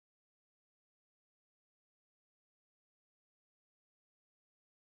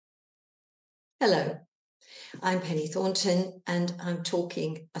Hello, I'm Penny Thornton and I'm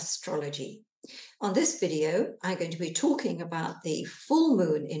talking astrology. On this video, I'm going to be talking about the full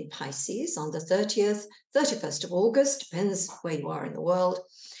moon in Pisces on the 30th, 31st of August, depends where you are in the world.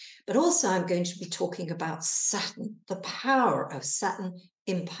 But also I'm going to be talking about Saturn, the power of Saturn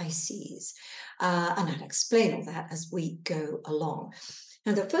in Pisces. And I'll explain all that as we go along.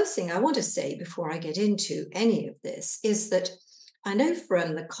 Now, the first thing I want to say before I get into any of this is that I know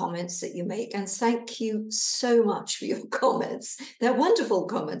from the comments that you make, and thank you so much for your comments. They're wonderful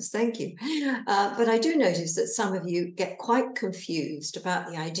comments, thank you. But I do notice that some of you get quite confused about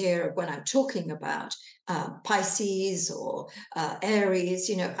the idea of when I'm talking about Pisces or Aries,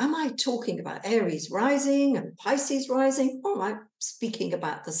 am I talking about Aries rising and Pisces rising, or am I speaking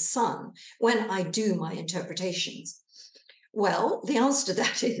about the sun when I do my interpretations? Well, the answer to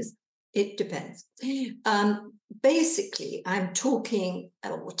that is, it depends. Basically, I'm talking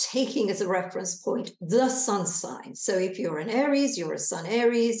or taking as a reference point the sun sign. So if you're an Aries, you're a sun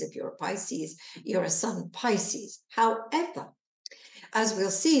Aries. If you're a Pisces, you're a sun Pisces. However, as we'll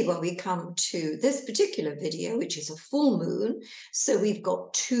see when we come to this particular video, which is a full moon, so we've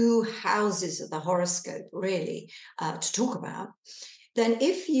got two houses of the horoscope really to talk about. Then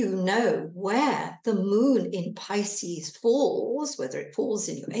if you know where the moon in Pisces falls, whether it falls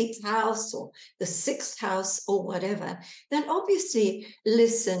in your 8th house or the 6th house or whatever, then obviously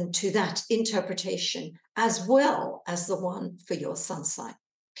listen to that interpretation as well as the one for your sun sign.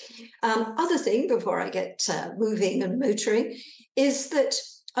 Other thing before I get moving and motoring is that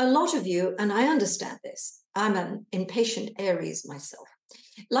a lot of you, and I understand this, I'm an impatient Aries myself,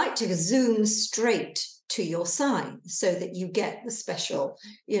 like to zoom straight to your sign so that you get the special,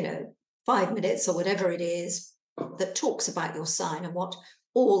 5 minutes or whatever it is that talks about your sign and what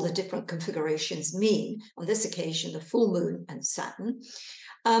all the different configurations mean. On this occasion, the full moon and Saturn.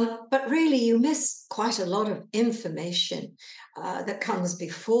 But really, you miss quite a lot of information that comes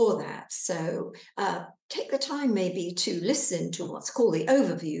before that. So take the time maybe to listen to what's called the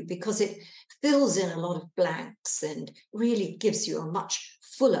overview, because it fills in a lot of blanks and really gives you a much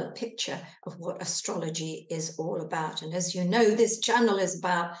fuller picture of what astrology is all about. And as you know, this channel is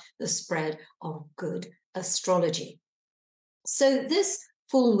about the spread of good astrology. So this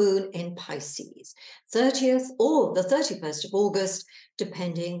full moon in Pisces, 30th or the 31st of August,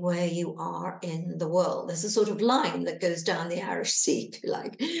 depending where you are in the world. There's a sort of line that goes down the Irish Sea, if you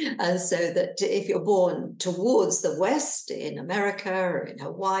like. So that if you're born towards the west in America or in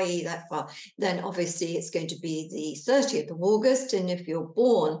Hawaii, that far, then obviously it's going to be the 30th of August. And if you're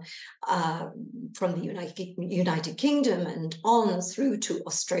born from the United Kingdom and on through to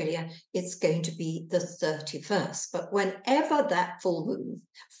Australia, it's going to be the 31st. But whenever that full moon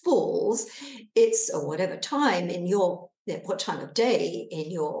falls, it's, or whatever time in your, what time of day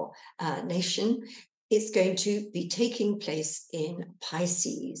in your nation, it's going to be taking place in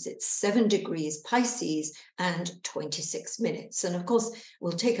Pisces. It's 7 degrees Pisces and 26 minutes. And of course,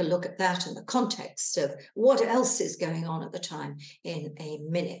 we'll take a look at that in the context of what else is going on at the time in a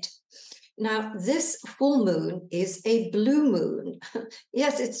minute. Now, this full moon is a blue moon.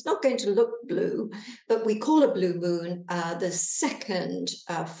 Yes, it's not going to look blue, but we call a blue moon the second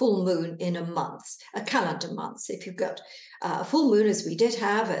full moon in a month, a calendar month. If you've got a full moon, as we did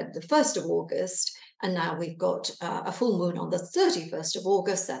have at the 1st of August, and now we've got a full moon on the 31st of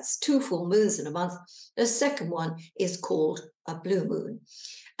August, that's 2 full moons in a month. The second one is called a blue moon.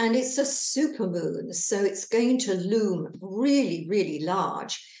 And it's a supermoon, so it's going to loom really, really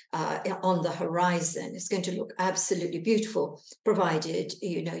large on the horizon. It's going to look absolutely beautiful, provided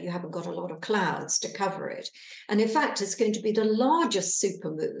you haven't got a lot of clouds to cover it. And in fact, it's going to be the largest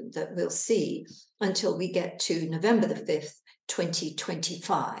supermoon that we'll see until we get to November the 5th,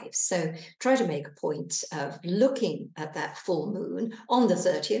 2025. So try to make a point of looking at that full moon on the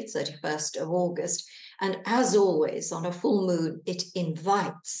 30th, 31st of August. And as always, on a full moon, it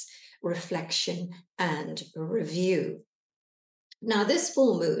invites reflection and review. Now, this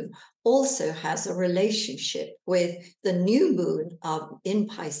full moon also has a relationship with the new moon in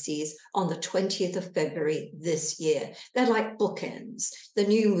Pisces on the 20th of February this year. They're like bookends, the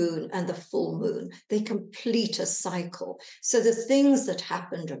new moon and the full moon. They complete a cycle. So the things that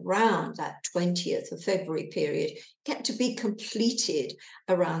happened around that 20th of February period get to be completed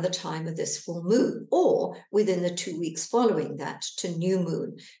around the time of this full moon, or within the 2 weeks following that to new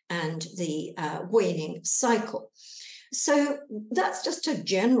moon and the waning cycle. So that's just a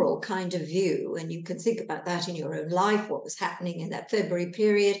general kind of view, and you can think about that in your own life, what was happening in that February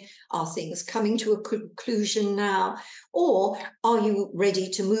period. Are things coming to a conclusion now, or are you ready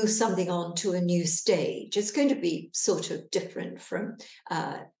to move something on to a new stage? It's going to be sort of different from,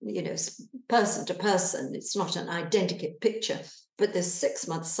 person to person. It's not an identical picture, but this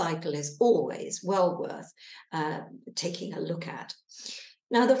 6-month cycle is always well worth taking a look at.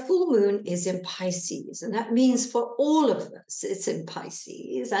 Now, the full moon is in Pisces, and that means for all of us, it's in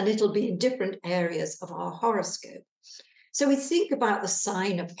Pisces, and it'll be in different areas of our horoscope. So we think about the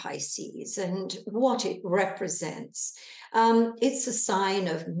sign of Pisces and what it represents. It's a sign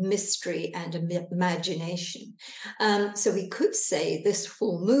of mystery and imagination. So we could say this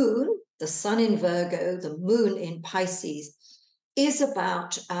full moon, the sun in Virgo, the moon in Pisces, is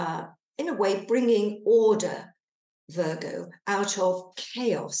about, in a way, bringing order, Virgo, out of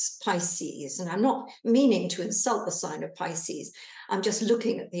chaos, Pisces. And I'm not meaning to insult the sign of Pisces. I'm just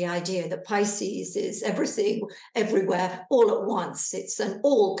looking at the idea that Pisces is everything, everywhere, all at once. It's an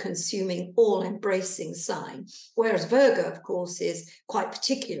all-consuming, all-embracing sign, whereas Virgo, of course, is quite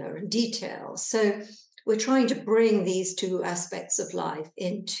particular and detailed. So we're trying to bring these two aspects of life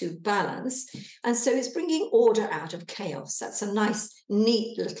into balance. And so it's bringing order out of chaos. That's a nice,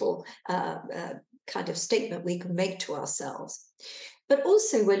 neat little kind of statement we can make to ourselves. But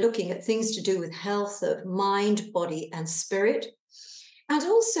also we're looking at things to do with health of mind, body, and spirit, and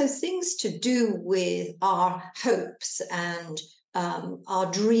also things to do with our hopes and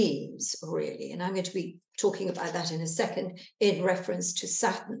our dreams, really. And I'm going to be talking about that in a second in reference to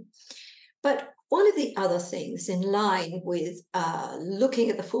Saturn. But one of the other things in line with looking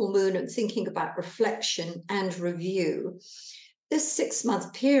at the full moon and thinking about reflection and review, this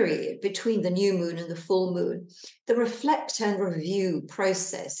 6-month period between the new moon and the full moon, the reflect and review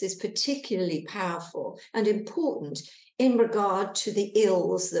process is particularly powerful and important in regard to the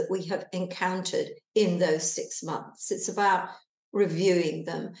ills that we have encountered in those 6 months. It's about reviewing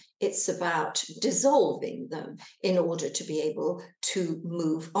them. It's about dissolving them in order to be able to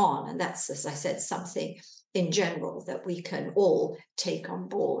move on. And that's, as I said, something in general that we can all take on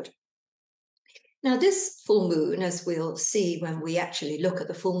board. Now, this full moon, as we'll see when we actually look at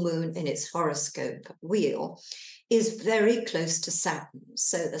the full moon in its horoscope wheel, is very close to Saturn.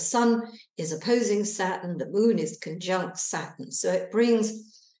 So the sun is opposing Saturn, the moon is conjunct Saturn. So it brings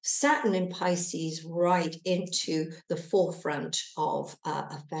Saturn in Pisces right into the forefront of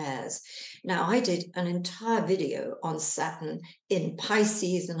affairs. Now, I did an entire video on Saturn in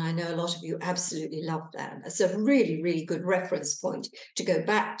Pisces, and I know a lot of you absolutely love that. It's a really, really good reference point to go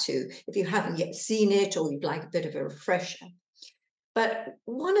back to if you haven't yet seen it or you'd like a bit of a refresher. But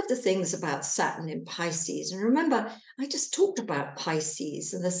one of the things about Saturn in Pisces, and remember, I just talked about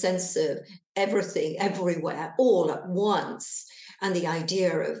Pisces in the sense of everything, everywhere, all at once, and the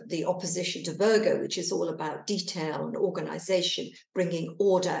idea of the opposition to Virgo, which is all about detail and organization, bringing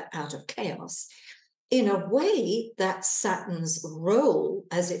order out of chaos. In a way, that's Saturn's role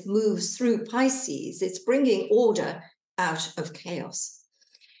as it moves through Pisces. It's bringing order out of chaos.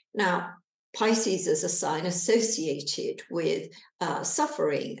 Now, Pisces is a sign associated with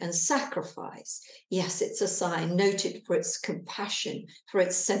suffering and sacrifice. Yes, it's a sign noted for its compassion, for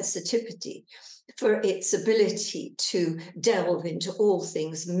its sensitivity, for its ability to delve into all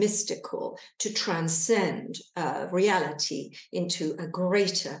things mystical, to transcend reality into a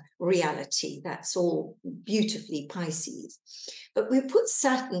greater reality. That's all beautifully Pisces. But we put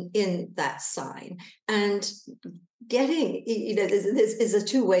Saturn in that sign, and getting, there's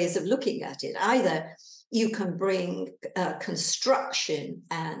two ways of looking at it. Either you can bring construction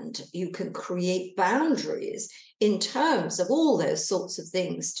and you can create boundaries in terms of all those sorts of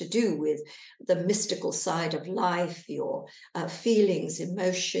things to do with the mystical side of life, your feelings,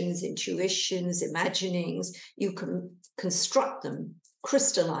 emotions, intuitions, imaginings. You can construct them,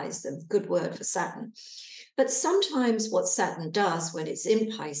 crystallize them, good word for Saturn. But sometimes what Saturn does when it's in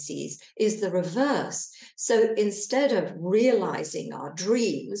Pisces is the reverse. So instead of realizing our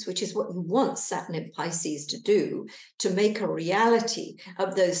dreams, which is what you want Saturn in Pisces to do, to make a reality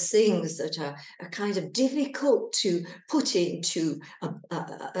of those things that are kind of difficult to put into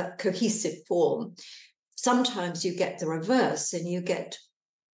a cohesive form, sometimes you get the reverse, and you get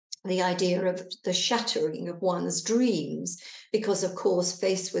the idea of the shattering of one's dreams, because, of course,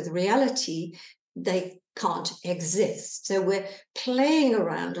 faced with reality, they can't exist. So we're playing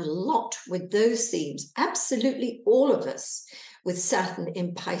around a lot with those themes, absolutely all of us, with Saturn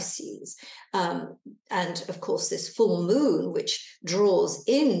in Pisces. And of course, this full moon, which draws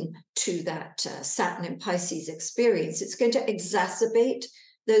in to that Saturn in Pisces experience, it's going to exacerbate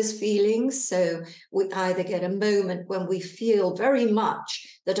those feelings. So we either get a moment when we feel very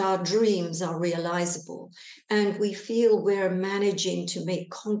much that our dreams are realizable, and we feel we're managing to make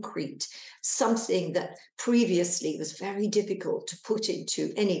concrete something that previously was very difficult to put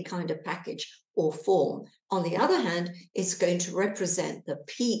into any kind of package or form. On the other hand, it's going to represent the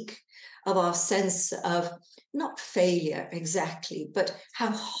peak of our sense of not failure exactly, but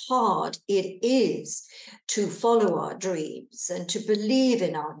how hard it is to follow our dreams and to believe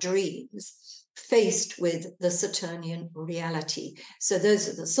in our dreams faced with the Saturnian reality. So those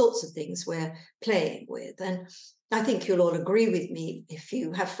are the sorts of things we're playing with. And I think you'll all agree with me, if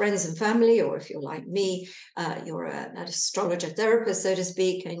you have friends and family, or if you're like me, you're an astrologer therapist, so to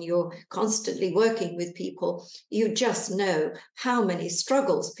speak, and you're constantly working with people, you just know how many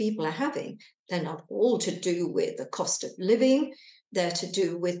struggles people are having. They're not all to do with the cost of living. They're to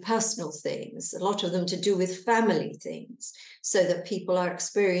do with personal things, a lot of them to do with family things, so that people are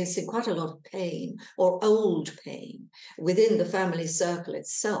experiencing quite a lot of pain or old pain within the family circle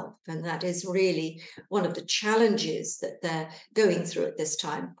itself. And that is really one of the challenges that they're going through at this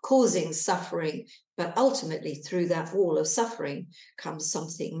time, causing suffering. But ultimately, through that wall of suffering comes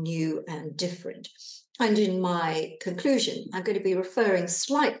something new and different. And in my conclusion, I'm going to be referring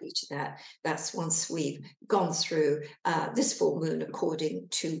slightly to that. That's once we've gone through this full moon according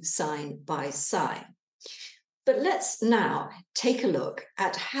to sign by sign. But let's now take a look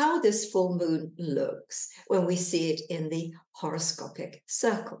at how this full moon looks when we see it in the horoscopic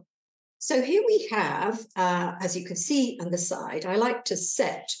circle. So here we have, as you can see on the side, I like to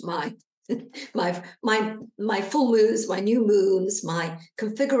set my my full moons, my new moons, my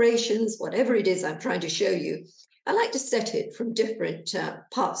configurations, whatever it is I'm trying to show you. I like to set it from different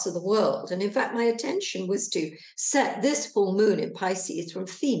parts of the world. And in fact, my attention was to set this full moon in Pisces from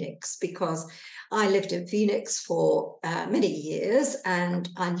Phoenix, because I lived in Phoenix for many years, and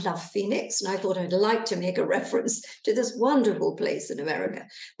I love Phoenix, and I thought I'd like to make a reference to this wonderful place in America.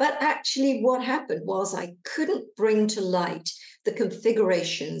 But actually what happened was I couldn't bring to light the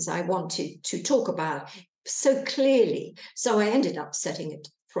configurations I wanted to talk about so clearly. So I ended up setting it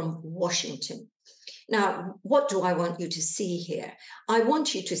from Washington. Now, what do I want you to see here? I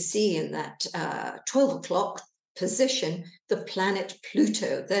want you to see in that 12 o'clock position the planet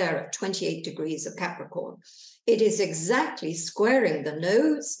Pluto there at 28 degrees of Capricorn. It is exactly squaring the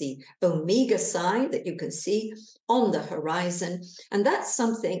nodes, the Omega sign that you can see on the horizon. And that's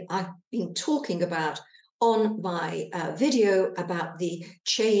something I've been talking about on my video about the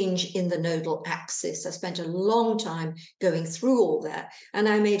change in the nodal axis. I spent a long time going through all that, and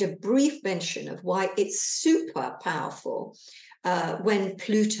I made a brief mention of why it's super powerful when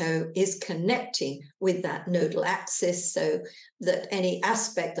Pluto is connecting with that nodal axis, so that any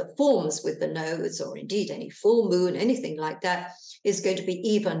aspect that forms with the nodes, or indeed any full moon, anything like that, is going to be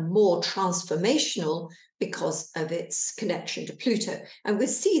even more transformational because of its connection to Pluto. And we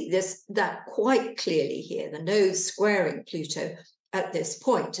see that quite clearly here, the nodes squaring Pluto at this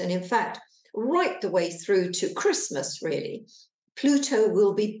point. And in fact, right the way through to Christmas, really, Pluto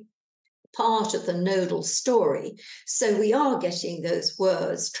will be part of the nodal story. So we are getting those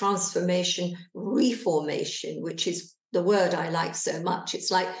words, transformation, reformation, which is the word I like so much.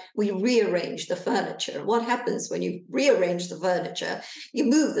 It's like we rearrange the furniture. And what happens when you rearrange the furniture? You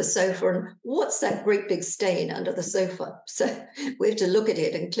move the sofa, and what's that great big stain under the sofa? So we have to look at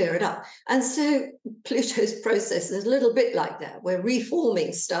it and clear it up. And so Pluto's process is a little bit like that. We're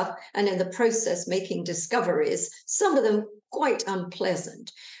reforming stuff, and in the process making discoveries, some of them quite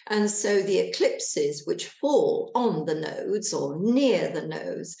unpleasant. And so the eclipses which fall on the nodes or near the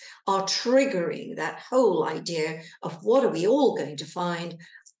nodes are triggering that whole idea of what are we all going to find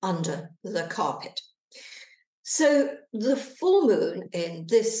under the carpet. So the full moon in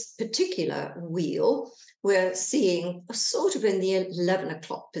this particular wheel, we're seeing sort of in the 11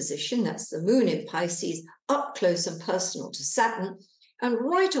 o'clock position. That's the moon in Pisces, up close and personal to Saturn. And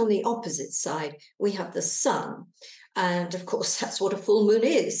right on the opposite side, we have the sun. And of course, that's what a full moon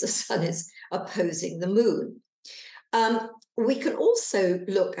is. The sun is opposing the moon. We can also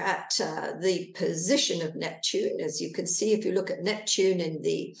look at the position of Neptune. As you can see, if you look at Neptune in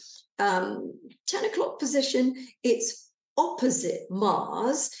the 10 o'clock position, it's opposite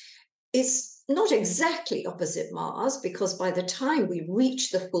Mars. It's not exactly opposite Mars, because by the time we reach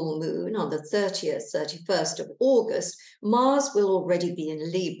the full moon on the 30th, 31st of August, Mars will already be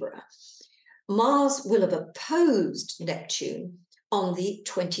in Libra. Mars will have opposed Neptune on the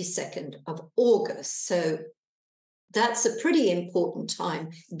 22nd of August. So that's a pretty important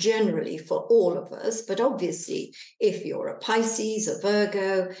time generally for all of us. But obviously, if you're a Pisces, a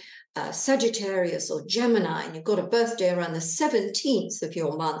Virgo, Sagittarius or Gemini, and you've got a birthday around the 17th of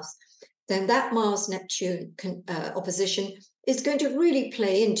your month, then that Mars-Neptune opposition is going to really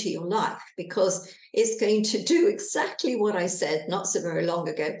play into your life, because it's going to do exactly what I said not so very long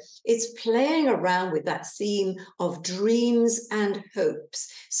ago. It's playing around with that theme of dreams and hopes.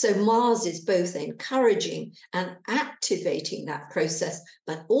 So Mars is both encouraging and activating that process,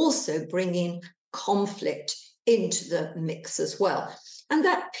 but also bringing conflict into the mix as well. And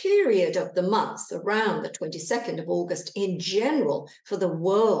that period of the month, around the 22nd of August in general for the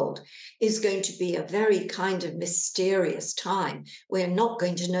world, is going to be a very kind of mysterious time. We're not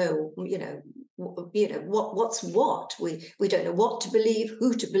going to know, what's what. We don't know what to believe,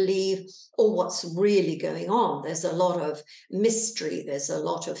 who to believe, or what's really going on. There's a lot of mystery. There's a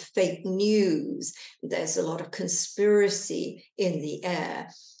lot of fake news. There's a lot of conspiracy in the air.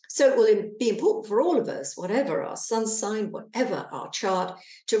 So it will be important for all of us, whatever our sun sign, whatever our chart,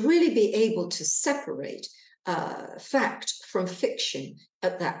 to really be able to separate fact from fiction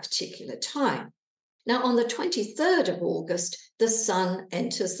at that particular time. Now, on the 23rd of August, the sun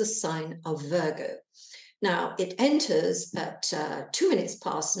enters the sign of Virgo. Now, it enters at 2 minutes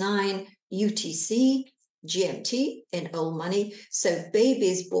past 9 UTC, GMT in old money. So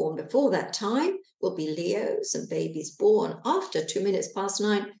babies born before that time will be Leos, and babies born after 2 minutes past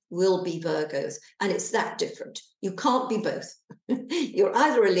 9 will be Virgos. And it's that different. You can't be both. You're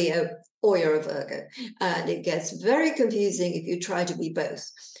either a Leo or you're a Virgo. And it gets very confusing if you try to be both.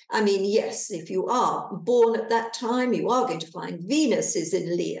 I mean, yes, if you are born at that time, you are going to find Venus is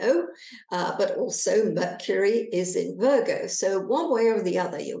in Leo, but also Mercury is in Virgo. So one way or the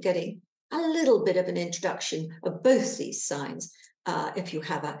other, you're getting a little bit of an introduction of both these signs if you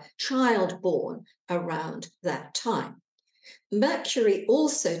have a child born around that time. Mercury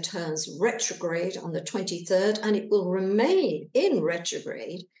also turns retrograde on the 23rd, and it will remain in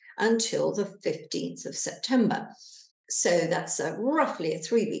retrograde until the 15th of September. So that's roughly a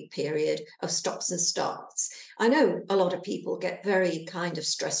 3-week period of stops and starts. I know a lot of people get very kind of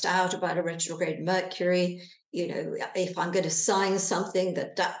stressed out about a retrograde Mercury. You know, if I'm going to sign something,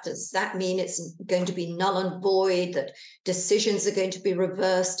 does that mean it's going to be null and void, that decisions are going to be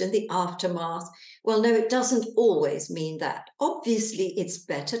reversed in the aftermath? Well, no, it doesn't always mean that. Obviously, it's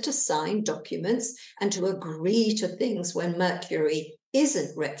better to sign documents and to agree to things when Mercury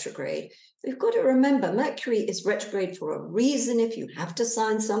isn't retrograde. You've got to remember, Mercury is retrograde for a reason if you have to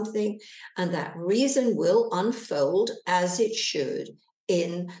sign something, and that reason will unfold as it should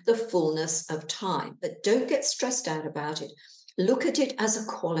in the fullness of time. But don't get stressed out about it. Look at it as a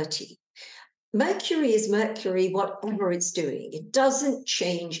quality. Mercury is Mercury, whatever it's doing. It doesn't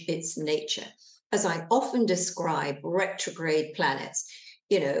change its nature. As I often describe retrograde planets,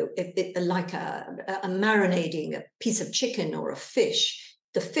 like a marinating a piece of chicken or a fish.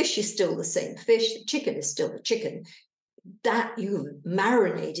 The fish is still the same fish. The chicken is still the chicken. That you've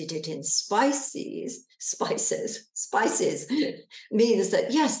marinated it in spices means that,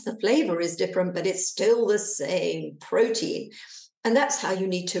 yes, the flavor is different, but it's still the same protein. And that's how you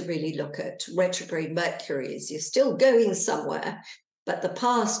need to really look at retrograde Mercury. You're still going somewhere, but the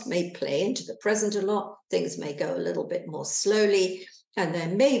past may play into the present a lot. Things may go a little bit more slowly, and there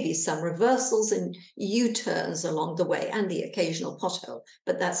may be some reversals and U-turns along the way and the occasional pothole,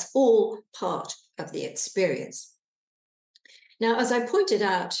 but that's all part of the experience. Now, as I pointed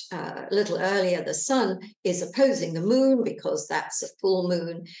out a little earlier, the sun is opposing the moon because that's a full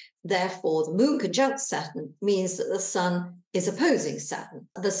moon. Therefore, the moon conjunct Saturn means that the sun is opposing Saturn.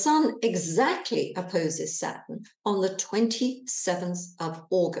 The sun exactly opposes Saturn on the 27th of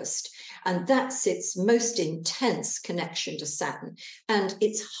August, and that's its most intense connection to Saturn. And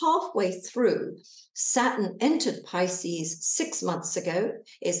it's halfway through. Saturn entered Pisces 6 months ago.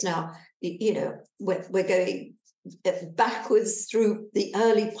 It's now, we're going backwards through the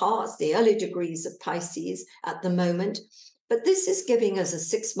early parts, the early degrees of Pisces at the moment. But this is giving us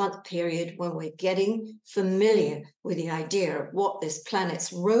a 6-month period when we're getting familiar with the idea of what this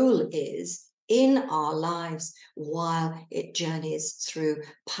planet's role is in our lives while it journeys through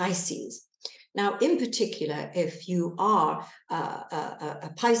Pisces. Now, in particular, if you are a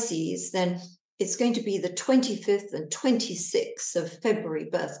Pisces, then it's going to be the 25th and 26th of February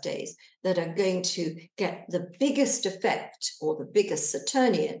birthdays that are going to get the biggest effect, or the biggest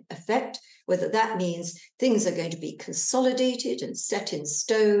Saturnian effect, whether that means things are going to be consolidated and set in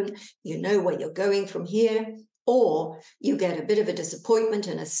stone, you know where you're going from here, or you get a bit of a disappointment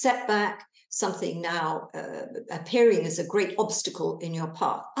and a setback, something now appearing as a great obstacle in your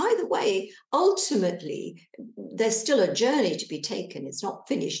path. Either way, ultimately, there's still a journey to be taken. It's not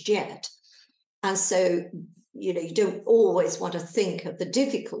finished yet. And so you don't always want to think of the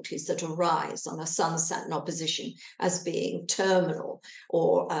difficulties that arise on a Sun-Saturn opposition as being terminal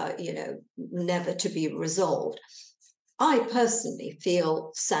or, never to be resolved. I personally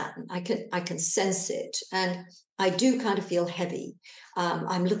feel Saturn. I can sense it, and I do kind of feel heavy.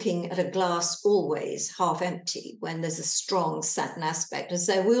 I'm looking at a glass always half empty when there's a strong Saturn aspect, as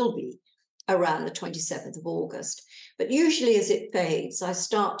there will be around the 27th of August. But usually as it fades, I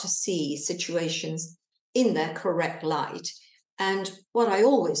start to see situations in their correct light. And what I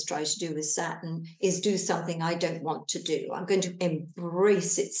always try to do with Saturn is do something I don't want to do. I'm going to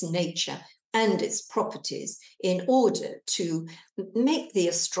embrace its nature and its properties in order to make the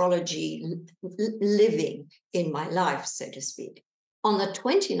astrology living in my life, so to speak. On the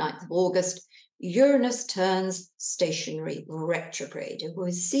 29th of August, Uranus turns stationary retrograde. And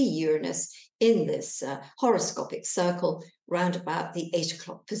we'll see Uranus in this horoscopic circle round about the 8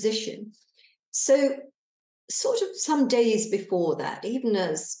 o'clock position. So sort of some days before that, even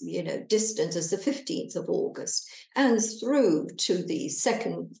as distant as the 15th of August and through to the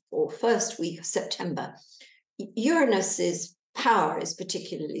second or first week of September, Uranus's power is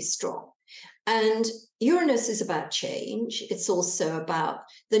particularly strong. And Uranus is about change. It's also about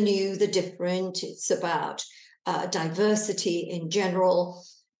the new, the different. It's about diversity in general.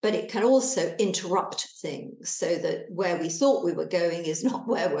 But it can also interrupt things so that where we thought we were going is not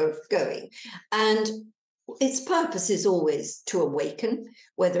where we're going. And its purpose is always to awaken,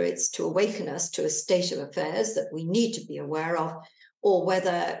 whether it's to awaken us to a state of affairs that we need to be aware of, or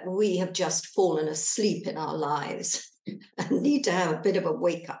whether we have just fallen asleep in our lives and need to have a bit of a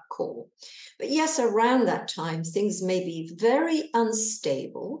wake-up call. But yes, around that time, things may be very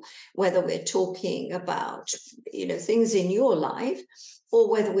unstable, whether we're talking about, things in your life, or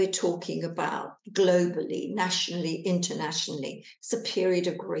whether we're talking about globally, nationally, internationally. It's a period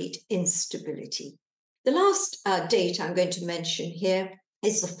of great instability. The last date I'm going to mention here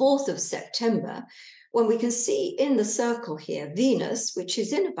is the 4th of September, when we can see in the circle here, Venus, which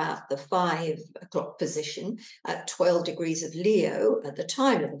is in about the 5 o'clock position at 12 degrees of Leo at the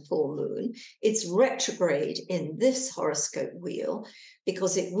time of the full moon. It's retrograde in this horoscope wheel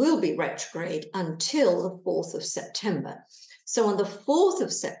because it will be retrograde until the 4th of September. So on the 4th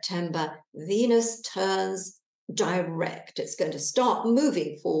of September, Venus turns direct. It's going to start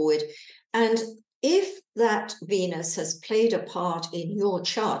moving forward. And if that Venus has played a part in your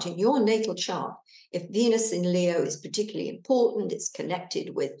chart, in your natal chart, if Venus in Leo is particularly important, it's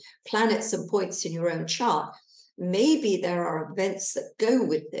connected with planets and points in your own chart, maybe there are events that go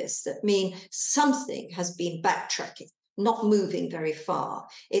with this that mean something has been backtracking, not moving very far.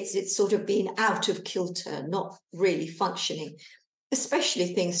 It's sort of been out of kilter, not really functioning,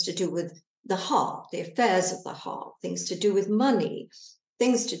 especially things to do with the heart, the affairs of the heart, things to do with money,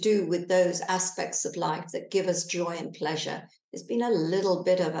 things to do with those aspects of life that give us joy and pleasure. There's been a little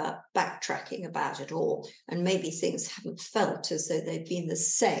bit of a backtracking about it all, and maybe things haven't felt as though they've been the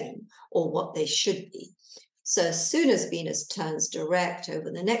same or what they should be. So as soon as Venus turns direct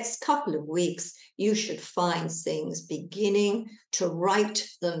over the next couple of weeks, you should find things beginning to right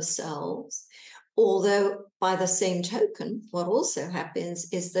themselves. Although by the same token, what also happens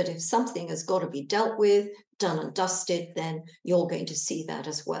is that if something has got to be dealt with, done and dusted, then you're going to see that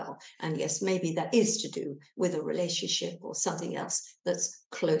as well. And yes, maybe that is to do with a relationship or something else that's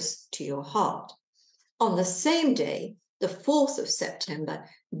close to your heart. On the same day, the 4th of September,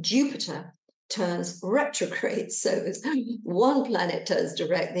 Jupiter turns retrograde. So one planet turns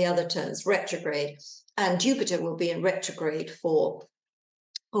direct, the other turns retrograde. And Jupiter will be in retrograde for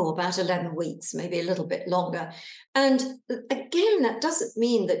about 11 weeks, maybe a little bit longer. And again, that doesn't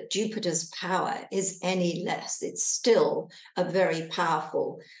mean that Jupiter's power is any less. It's still a very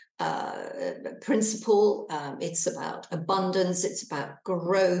powerful principle. It's about abundance, it's about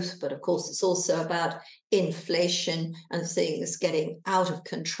growth, but of course it's also about inflation and things getting out of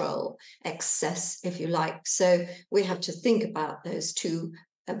control, excess, if you like. So we have to think about those two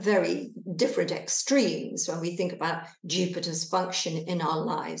very different extremes when we think about Jupiter's function in our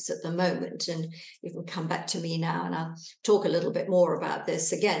lives at the moment. And you can come back to me now and I'll talk a little bit more about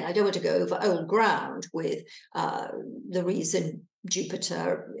this. Again, I don't want to go over old ground with the reason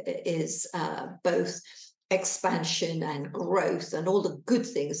Jupiter is both expansion and growth and all the good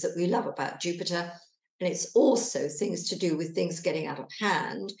things that we love about Jupiter. And it's also things to do with things getting out of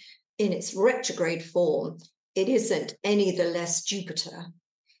hand. In its retrograde form, it isn't any the less Jupiter.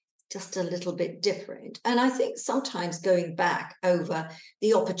 just a little bit different. And I think sometimes going back over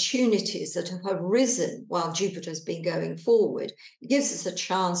the opportunities that have arisen while Jupiter's been going forward gives us a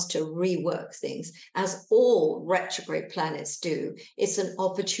chance to rework things, as all retrograde planets do. It's an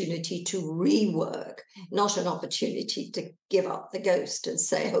opportunity to rework, not an opportunity to give up the ghost and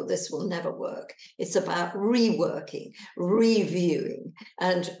say, oh, this will never work. It's about reworking, reviewing,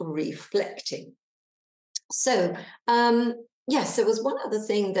 and reflecting. So, yes, there was one other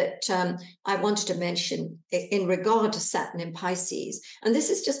thing that I wanted to mention in regard to Saturn in Pisces, and this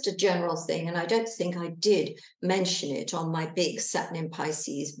is just a general thing, and I don't think I did mention it on my big Saturn in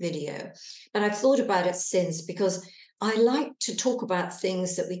Pisces video, but I've thought about it since, because I like to talk about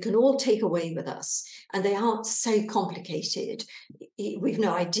things that we can all take away with us, and they aren't so complicated. We've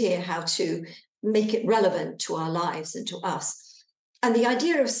no idea how to make it relevant to our lives and to us. And the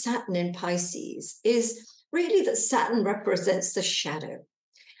idea of Saturn in Pisces is really that Saturn represents the shadow.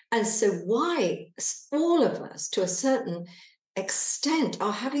 And so why all of us, to a certain extent,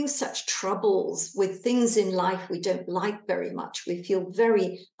 are having such troubles with things in life we don't like very much, we feel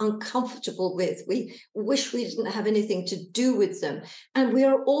very uncomfortable with, we wish we didn't have anything to do with them. And we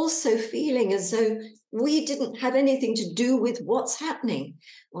are also feeling as though we didn't have anything to do with what's happening.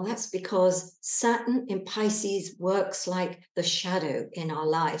 Well, that's because Saturn in Pisces works like the shadow in our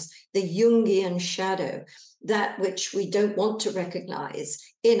lives, the Jungian shadow, that which we don't want to recognize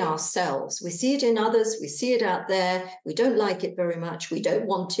in ourselves. We see it in others, we see it out there, we don't like it very much, we don't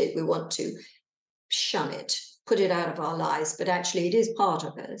want it, we want to shun it, put it out of our lives, but actually it is part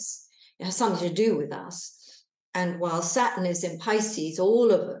of us. It has something to do with us. And while Saturn is in Pisces,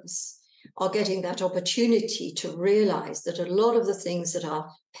 all of us are getting that opportunity to realize that a lot of the things that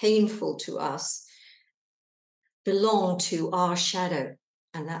are painful to us belong to our shadow.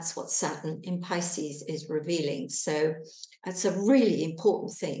 And that's what Saturn in Pisces is revealing. So it's a really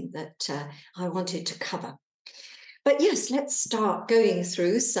important thing that I wanted to cover. But yes, let's start going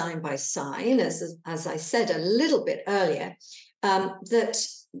through sign by sign. As I said a little bit earlier, that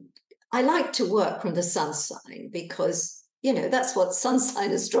I like to work from the sun sign because, you know, that's what sun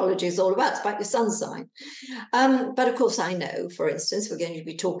sign astrology is all about. It's about your sun sign. But of course, I know, for instance, we're going to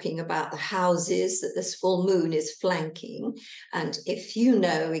be talking about the houses that this full moon is flanking. And if you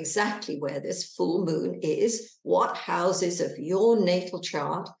know exactly where this full moon is, what houses of your natal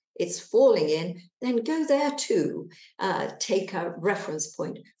chart it's falling in, then go there too. Take a reference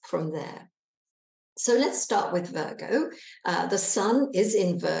point from there. So let's start with Virgo. The sun is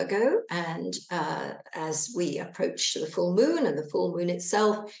in Virgo, and as we approach the full moon and the full moon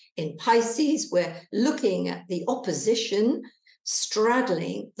itself in Pisces, we're looking at the opposition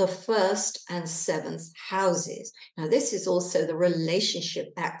straddling the 1st and 7th houses. Now, this is also the relationship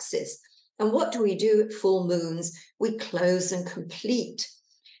axis. And what do we do at full moons? We close and complete.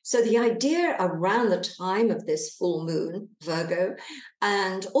 So the idea around the time of this full moon, Virgo,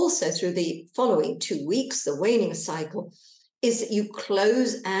 and also through the following 2 weeks, the waning cycle, is that you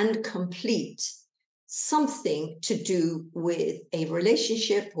close and complete something to do with a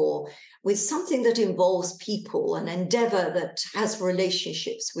relationship or with something that involves people, an endeavor that has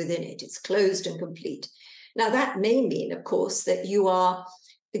relationships within it. It's closed and complete. Now, that may mean, of course, that you are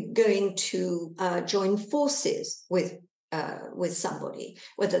going to join forces with somebody,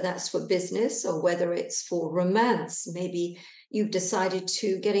 whether that's for business or whether it's for romance. Maybe you've decided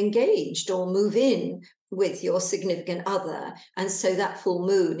to get engaged or move in with your significant other. And so that full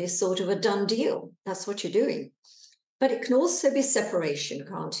moon is sort of a done deal. That's what you're doing. But it can also be separation,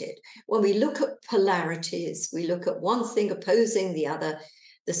 can't it? When we look at polarities, we look at one thing opposing the other.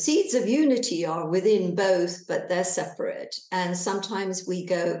 The seeds of unity are within both, but they're separate. And sometimes we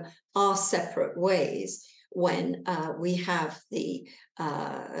go our separate ways when we have the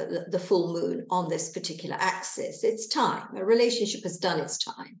full moon on this particular axis. It's time. A relationship has done its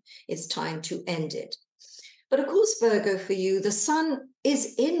time. It's time to end it. But of course, Virgo, for you, the sun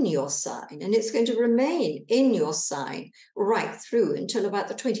is in your sign, and it's going to remain in your sign right through until about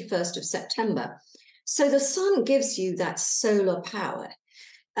the 21st of September. So the sun gives you that solar power.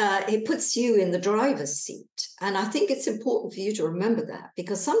 It puts you in the driver's seat. And I think it's important for you to remember that,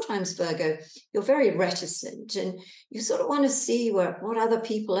 because sometimes, Virgo, you're very reticent and you sort of want to see what other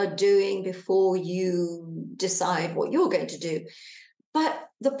people are doing before you decide what you're going to do. But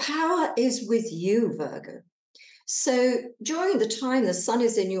the power is with you, Virgo. So during the time the sun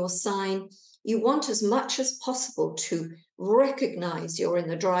is in your sign, you want as much as possible to recognize you're in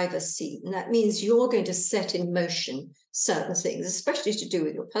the driver's seat. And that means you're going to set in motion certain things, especially to do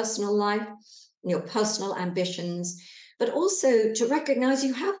with your personal life, your personal ambitions, but also to recognize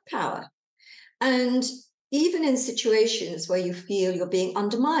you have power. And even in situations where you feel you're being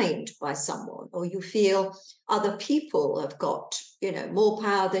undermined by someone, or you feel other people have got, more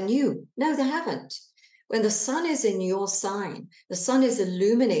power than you. No, they haven't. When the sun is in your sign, the sun is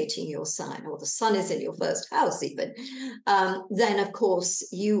illuminating your sign, or the sun is in your first house even, then of course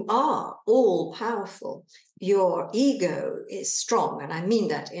you are all powerful. Your ego is strong, and I mean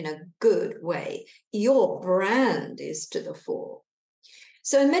that in a good way. Your brand is to the fore.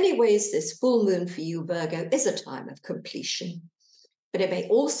 So in many ways, this full moon for you, Virgo, is a time of completion, but it may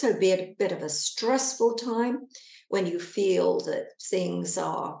also be a bit of a stressful time when you feel that things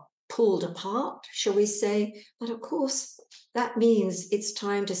are pulled apart, shall we say. But of course, that means it's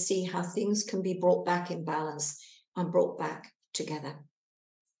time to see how things can be brought back in balance and brought back together.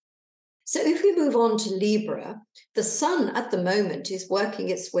 So if we move on to Libra, the sun at the moment is working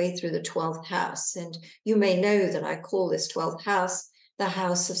its way through the 12th house. And you may know that I call this 12th house the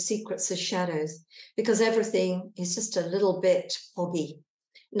house of secrets and shadows, because everything is just a little bit foggy.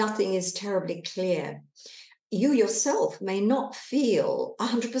 Nothing is terribly clear. You yourself may not feel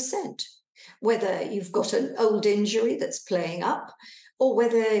 100%, whether you've got an old injury that's playing up, or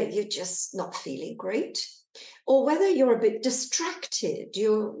whether you're just not feeling great, or whether you're a bit distracted.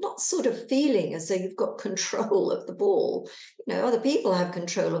 You're not sort of feeling as though you've got control of the ball. Other people have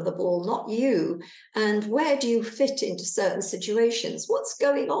control of the ball, not you. And where do you fit into certain situations? What's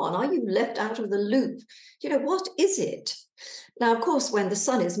going on? Are you left out of the loop? What is it? Now, of course, when the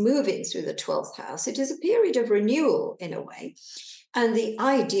sun is moving through the 12th house, it is a period of renewal in a way. And the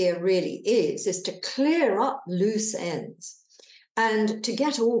idea really is to clear up loose ends and to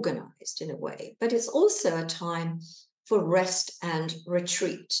get organized in a way. But it's also a time for rest and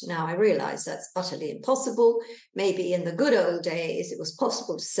retreat. Now, I realize that's utterly impossible. Maybe in the good old days, it was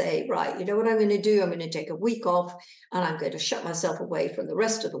possible to say, right, you know what I'm going to do? I'm going to take a week off and I'm going to shut myself away from the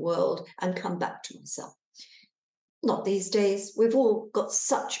rest of the world and come back to myself. Not these days. We've all got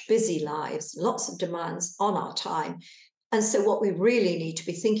such busy lives, lots of demands on our time. And so what we really need to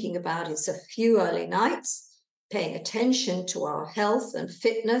be thinking about is a few early nights, paying attention to our health and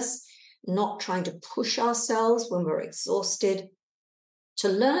fitness, not trying to push ourselves when we're exhausted, to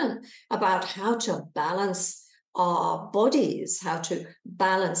learn about how to balance our bodies, how to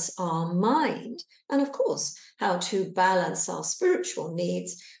balance our mind, and of course, how to balance our spiritual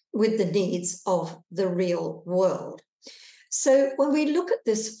needs with the needs of the real world. So when we look at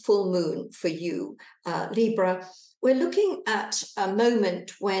this full moon for you, Libra, we're looking at a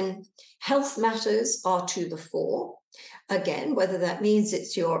moment when health matters are to the fore. Again, whether that means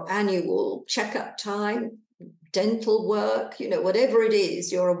it's your annual checkup time, dental work, whatever it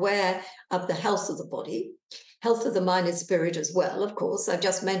is, you're aware of the health of the body, health of the mind and spirit as well, of course, I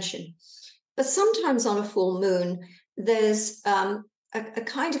just mentioned. But sometimes on a full moon, there's a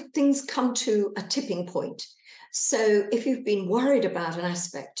kind of things come to a tipping point. So if you've been worried about an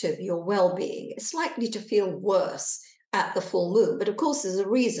aspect of your well-being, it's likely to feel worse at the full moon. But of course, there's a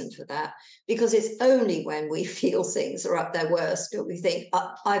reason for that, because it's only when we feel things are at their worst that we think,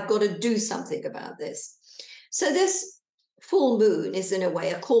 I've got to do something about this. So this full moon is in a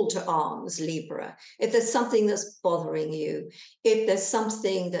way a call to arms, Libra. If there's something that's bothering you, if there's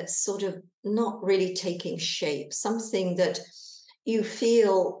something that's sort of not really taking shape, something that you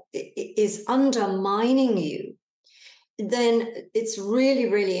feel is undermining you, then it's really,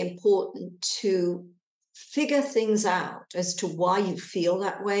 really important to figure things out as to why you feel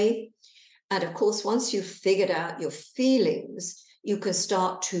that way. And of course, once you've figured out your feelings, you can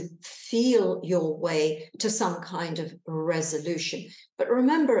start to feel your way to some kind of resolution. But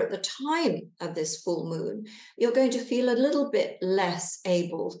remember, at the time of this full moon, you're going to feel a little bit less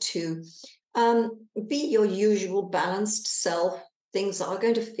able to be your usual balanced self. Things are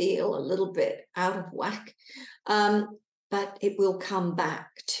going to feel a little bit out of whack, but it will come back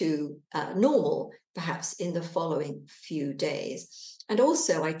to normal, perhaps in the following few days. And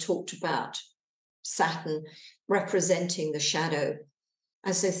also, I talked about Saturn representing the shadow.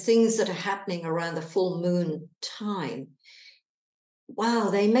 And so things that are happening around the full moon time, wow,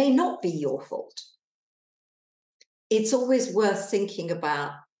 they may not be your fault. It's always worth thinking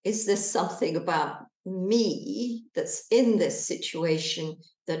about, is there something about me that's in this situation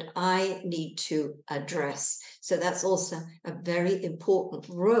that I need to address? So that's also a very important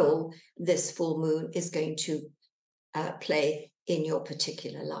role this full moon is going to play in your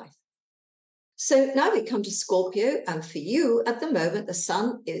particular life. So now we come to Scorpio, and for you at the moment, the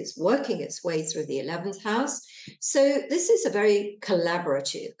sun is working its way through the 11th house. So this is a very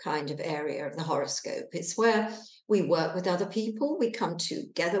collaborative kind of area of the horoscope. It's where we work with other people, we come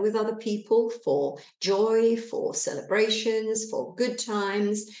together with other people for joy, for celebrations, for good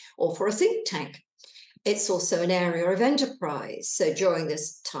times, or for a think tank. It's also an area of enterprise. So during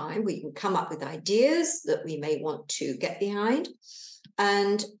this time, we can come up with ideas that we may want to get behind.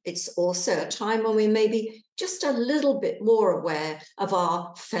 And it's also a time when we may be just a little bit more aware of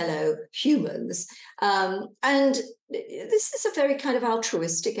our fellow humans. And this is a very kind of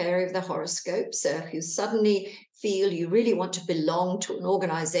altruistic area of the horoscope. So if you suddenly feel you really want to belong to an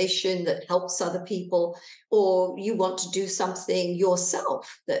organization that helps other people, or you want to do something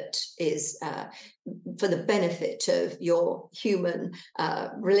yourself that is for the benefit of your human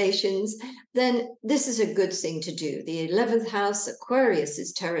relations, then this is a good thing to do. The 11th house, Aquarius,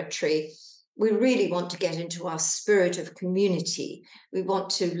 is territory. We really want to get into our spirit of community. We want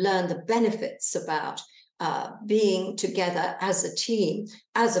to learn the benefits about being together as a team,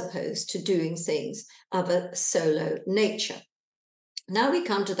 as opposed to doing things of a solo nature. Now we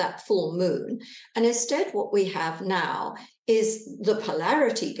come to that full moon, and instead what we have now is the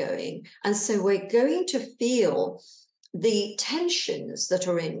polarity going. And so we're going to feel the tensions that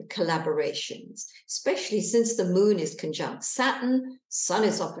are in collaborations, especially since the moon is conjunct Saturn, sun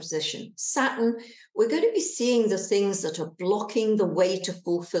is opposition Saturn. We're going to be seeing the things that are blocking the way to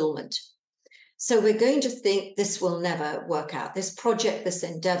fulfillment. So we're going to think this will never work out. This project, this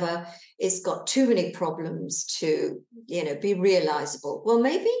endeavor, it's got too many problems to, be realizable. Well,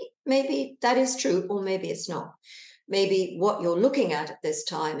 maybe that is true, or maybe it's not. Maybe what you're looking at this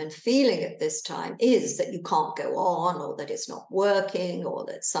time and feeling at this time is that you can't go on, or that it's not working, or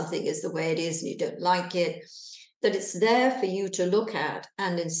that something is the way it is and you don't like it, that it's there for you to look at.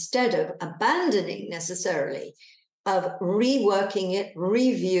 And instead of abandoning necessarily, of reworking it,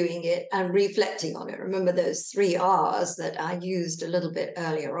 reviewing it, and reflecting on it. Remember those 3 R's that I used a little bit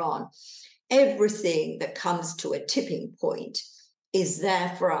earlier on. Everything that comes to a tipping point is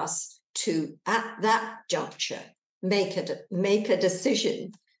there for us to, at that juncture, make a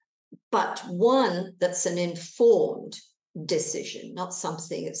decision, but one that's an informed decision, not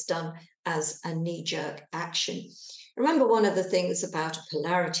something that's done as a knee-jerk action. Remember, one of the things about a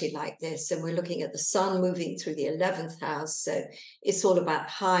polarity like this, and we're looking at the sun moving through the 11th house, so it's all about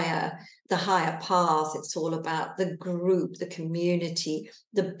the higher path. It's all about the group, the community,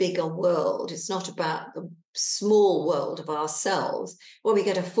 the bigger world. It's not about the small world of ourselves. When we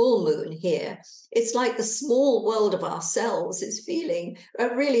get a full moon here, it's like the small world of ourselves is feeling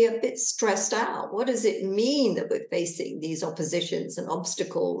really a bit stressed out. What does it mean that we're facing these oppositions and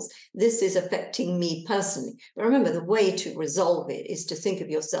obstacles? This is affecting me personally. But remember, the way to resolve it is to think of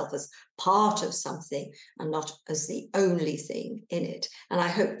yourself as part of something and not as the only thing in it. And I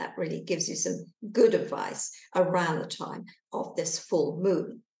hope that really gives you some good advice around the time of this full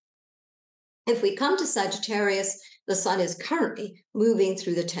moon. If we come to Sagittarius, the sun is currently moving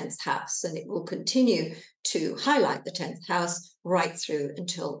through the 10th house, and it will continue to highlight the 10th house right through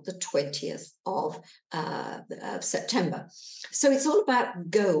until the 20th of September. So it's all about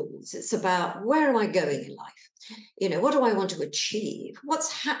goals. It's about, where am I going in life? What do I want to achieve?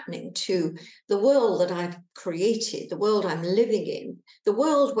 What's happening to the world that I've created, the world I'm living in, the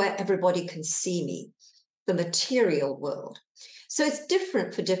world where everybody can see me, the material world. So it's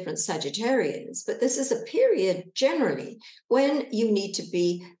different for different Sagittarians, but this is a period generally when you need to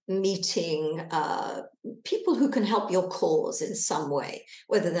be meeting people who can help your cause in some way,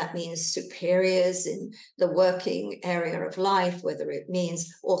 whether that means superiors in the working area of life, whether it means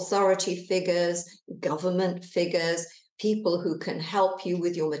authority figures, government figures, people who can help you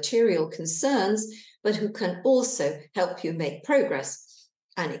with your material concerns, but who can also help you make progress.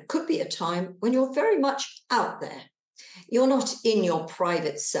 And it could be a time when you're very much out there. You're not in your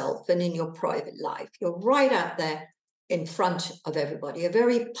private self and in your private life. You're right out there in front of everybody, a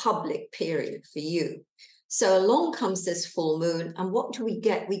very public period for you. So along comes this full moon, and what do we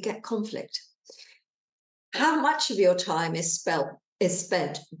get? We get conflict. How much of your time is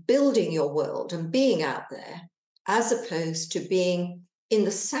spent building your world and being out there, as opposed to being in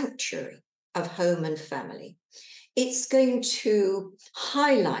the sanctuary of home and family? It's going to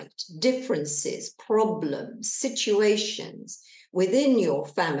highlight differences, problems, situations within your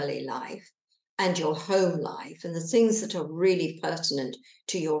family life and your home life, and the things that are really pertinent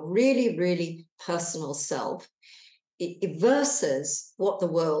to your really, really personal self, versus what the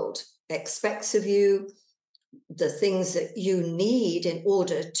world expects of you, the things that you need in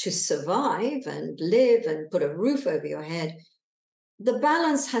order to survive and live and put a roof over your head. The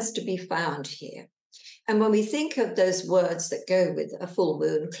balance has to be found here. And when we think of those words that go with a full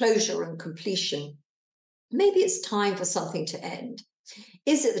moon, closure and completion, maybe it's time for something to end.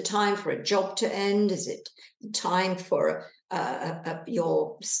 Is it the time for a job to end? Is it time for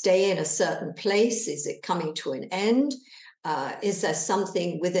your stay in a certain place? Is it coming to an end? Is there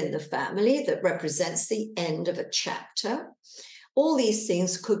something within the family that represents the end of a chapter? All these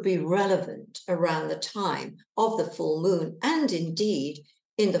things could be relevant around the time of the full moon, and indeed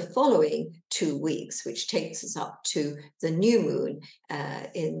in the following 2 weeks, which takes us up to the new moon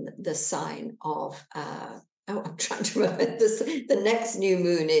in the sign of I'm trying to remember this. The next new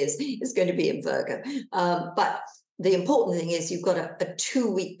moon is going to be in Virgo. But the important thing is you've got a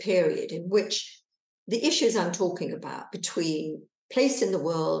 2-week period in which the issues I'm talking about between place in the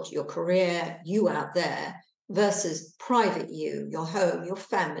world, your career, you out there, versus private you, your home, your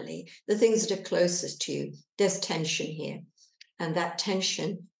family, the things that are closest to you, there's tension here. And that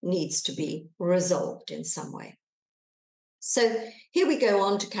tension needs to be resolved in some way. So here we go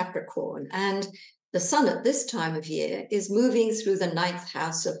on to Capricorn, and the sun at this time of year is moving through the 9th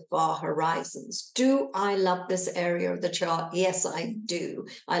house of far horizons. Do I love this area of the chart? Yes, I do.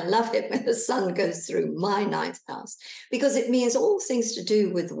 I love it when the sun goes through my 9th house, because it means all things to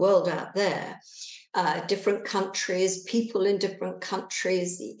do with the world out there. Different countries, people in different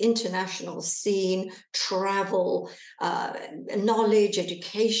countries, the international scene, travel, knowledge,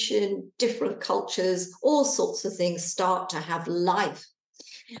 education, different cultures, all sorts of things start to have life.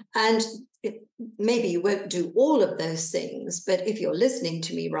 And maybe you won't do all of those things, but if you're listening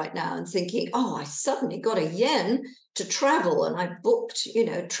to me right now and thinking, oh, I suddenly got a yen to travel and I booked,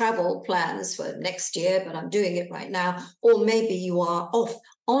 travel plans for next year, but I'm doing it right now. Or maybe you are off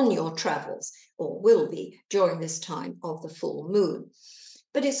on your travels, or will be during this time of the full moon.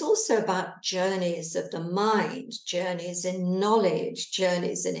 But it's also about journeys of the mind, journeys in knowledge,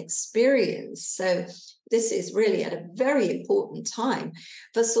 journeys in experience. So this is really at a very important time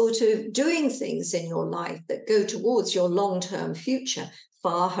for sort of doing things in your life that go towards your long-term future,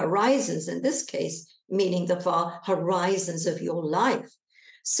 far horizons, in this case, meaning the far horizons of your life.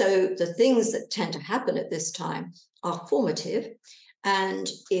 So the things that tend to happen at this time are formative. And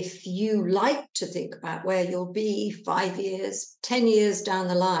if you like to think about where you'll be 5 years, 10 years down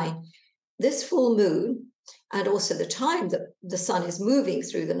the line, this full moon, and also the time that the sun is moving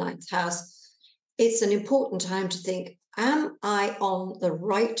through the 9th house, it's an important time to think, am I on the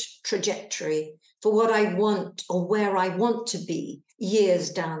right trajectory for what I want or where I want to be years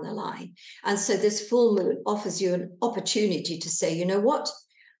down the line? And so this full moon offers you an opportunity to say, you know what,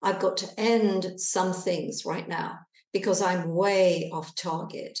 I've got to end some things right now, because I'm way off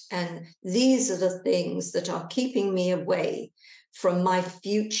target. And these are the things that are keeping me away from my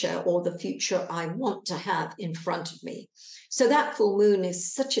future, or the future I want to have in front of me. So that full moon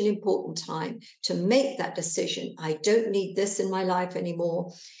is such an important time to make that decision. I don't need this in my life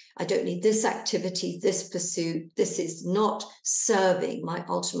anymore. I don't need this activity, this pursuit. This is not serving my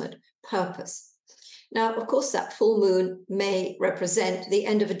ultimate purpose. Now, of course, that full moon may represent the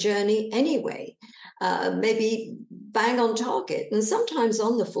end of a journey anyway, maybe bang on target. And sometimes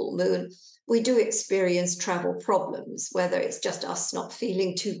on the full moon, we do experience travel problems, whether it's just us not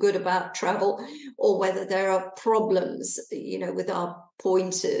feeling too good about travel, or whether there are problems, with our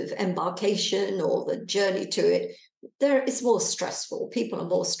point of embarkation or the journey to it. It's more stressful. People are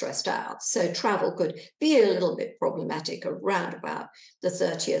more stressed out. So travel could be a little bit problematic around about the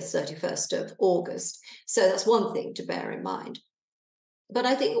 30th, 31st of August. So that's one thing to bear in mind. But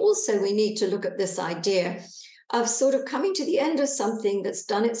I think also we need to look at this idea of sort of coming to the end of something that's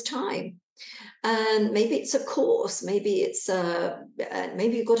done its time. And maybe it's a course, maybe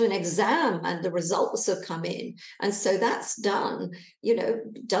maybe you've got an exam and the results have come in. And so that's done,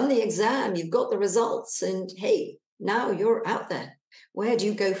 done the exam, you've got the results, and hey, now you're out there. Where do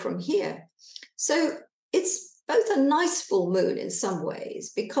you go from here? So it's both a nice full moon in some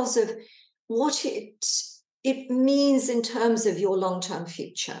ways because of what it means in terms of your long-term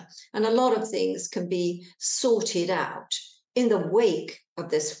future. And a lot of things can be sorted out in the wake of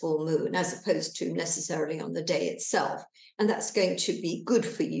this full moon, as opposed to necessarily on the day itself. And that's going to be good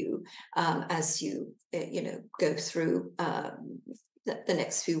for you as you, go through the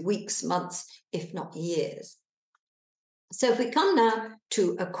next few weeks, months, if not years. So if we come now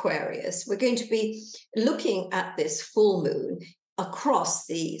to Aquarius, we're going to be looking at this full moon across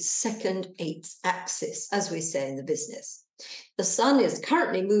the 2nd 8th axis, as we say in the business. The sun is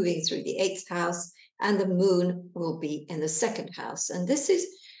currently moving through the 8th house, and the moon will be in the 2nd house. And this is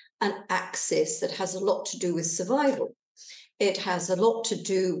an axis that has a lot to do with survival. It has a lot to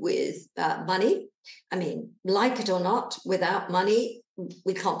do with money. I mean, like it or not, without money,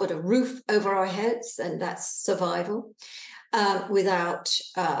 we can't put a roof over our heads, and that's survival. without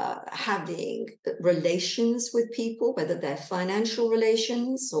having relations with people, whether they're financial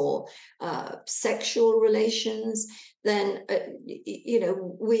relations or sexual relations, then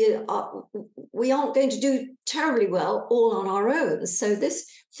we aren't going to do terribly well all on our own. So this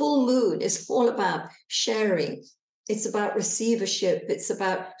full moon is all about sharing. It's about receivership. It's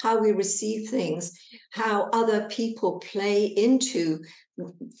about how we receive things, how other people play into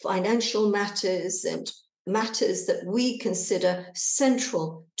financial matters and matters that we consider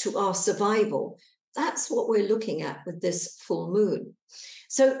central to our survival. That's what we're looking at with this full moon.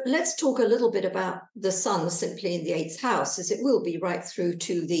 So let's talk a little bit about the sun simply in the 8th house, as it will be right through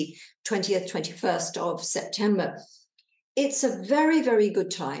to the 20th, 21st of September. It's a very, very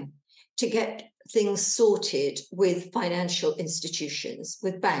good time to get things sorted with financial institutions,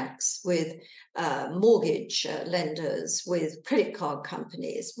 with banks, with mortgage lenders, with credit card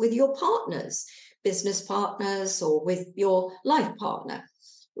companies, with your partners, business partners, or with your life partner.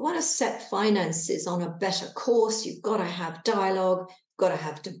 You want to set finances on a better course. You've got to have dialogue, you've got to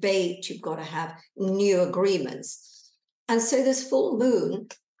have debate, you've got to have new agreements. And so this full moon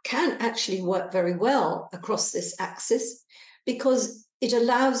can actually work very well across this axis, because it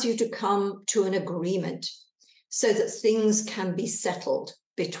allows you to come to an agreement so that things can be settled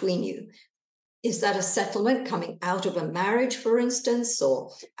between you. Is that a settlement coming out of a marriage, for instance,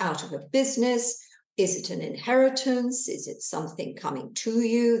 or out of a business? Is it an inheritance? Is it something coming to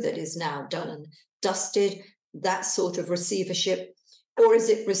you that is now done and dusted? That sort of receivership. Or is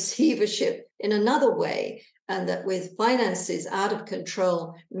it receivership in another way, and that with finances out of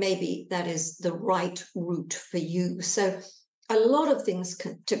control, maybe that is the right route for you? So a lot of things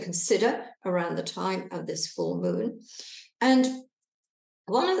to consider around the time of this full moon. And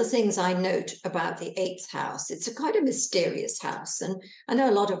one of the things I note about the 8th house, it's a kind of mysterious house. And I know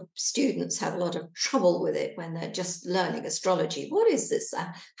a lot of students have a lot of trouble with it when they're just learning astrology. What is this?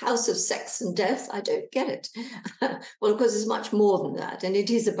 A house of sex and death? I don't get it. Well, of course, it's much more than that. And it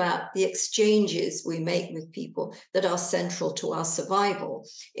is about the exchanges we make with people that are central to our survival,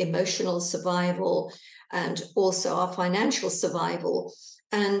 emotional survival, and also our financial survival.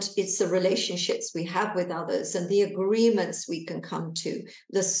 And it's the relationships we have with others and the agreements we can come to,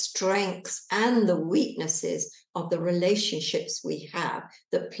 the strengths and the weaknesses of the relationships we have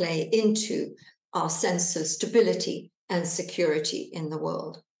that play into our sense of stability and security in the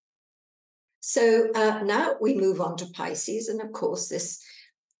world. So now we move on to Pisces. And of course, this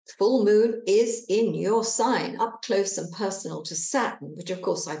full moon is in your sign, up close and personal to Saturn, which of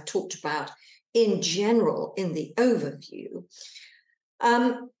course I've talked about in general in the overview.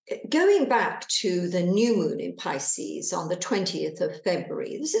 Going back to the new moon in Pisces on the 20th of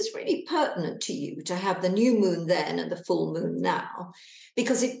February, this is really pertinent to you to have the new moon then and the full moon now,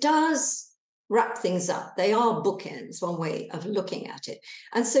 because it does wrap things up. They are bookends, one way of looking at it.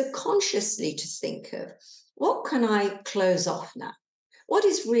 And so consciously to think of, what can I close off now? What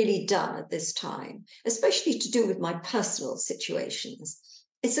is really done at this time, especially to do with my personal situations?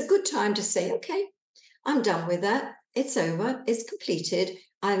 It's a good time to say, okay, I'm done with that. It's over. It's completed.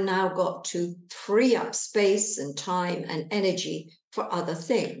 I've now got to free up space and time and energy for other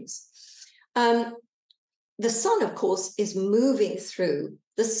things. The sun, of course, is moving through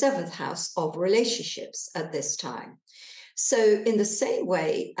the 7th house of relationships at this time. So in the same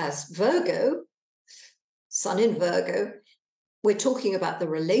way as Virgo, sun in Virgo, we're talking about the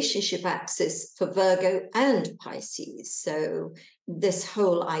relationship axis for Virgo and Pisces. So this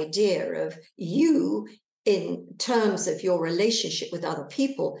whole idea of you in terms of your relationship with other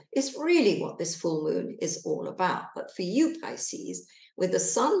people is really what this full moon is all about. But for you, Pisces, with the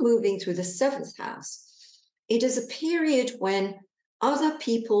sun moving through the 7th house, it is a period when other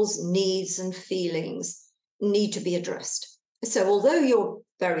people's needs and feelings need to be addressed. So although you're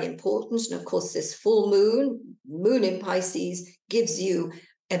very important, and of course this full moon in Pisces gives you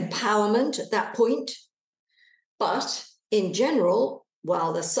empowerment at that point, but in general,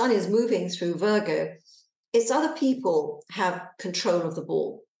 while the sun is moving through Virgo, it's other people have control of the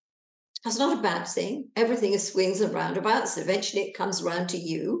ball. That's not a bad thing. Everything is swings and roundabouts. Eventually it comes around to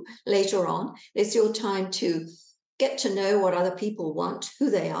you later on. It's your time to get to know what other people want, who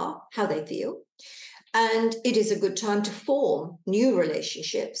they are, how they feel. And it is a good time to form new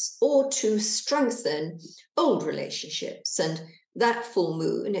relationships or to strengthen old relationships. And that full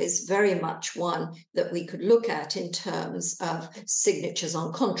moon is very much one that we could look at in terms of signatures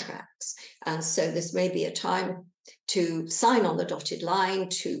on contracts. And so this may be a time to sign on the dotted line,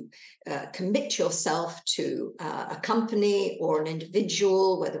 to commit yourself to a company or an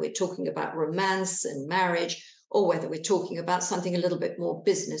individual, whether we're talking about romance and marriage, or whether we're talking about something a little bit more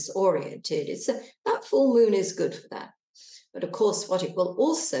business oriented. That full moon is good for that. But of course, what it will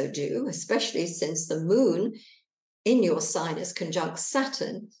also do, especially since the moon in your sign is conjunct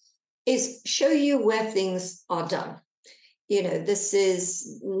Saturn, is show you where things are done. You know, this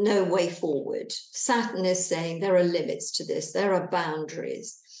is no way forward. Saturn is saying there are limits to this, there are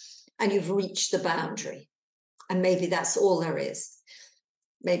boundaries, and you've reached the boundary. And maybe that's all there is.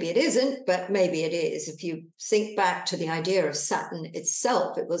 Maybe it isn't, but maybe it is. If you think back to the idea of Saturn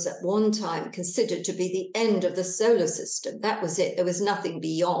itself, it was at one time considered to be the end of the solar system. That was it. There was nothing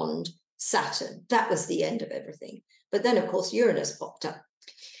beyond Saturn. That was the end of everything. But then, of course, Uranus popped up.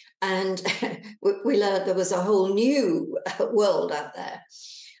 And we learned there was a whole new world out there.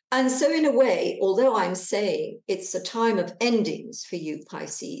 And so in a way, although I'm saying it's a time of endings for you,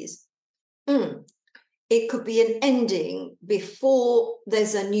 Pisces, it could be an ending before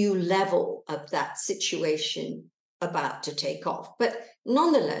there's a new level of that situation about to take off. But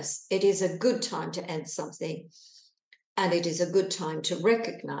nonetheless, it is a good time to end something. And it is a good time to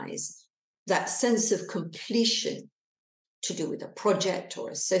recognize that sense of completion to do with a project or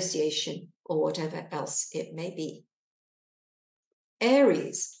association or whatever else it may be.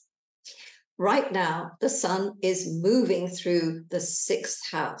 Aries. Right now, the sun is moving through the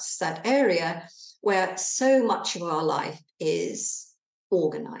 6th house, that area where so much of our life is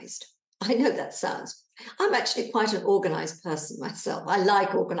organized. I know that sounds, I'm actually quite an organized person myself. I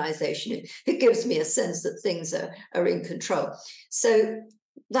like organization. It gives me a sense that things are in control. So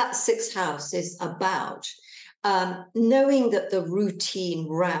that 6th house is about knowing that the routine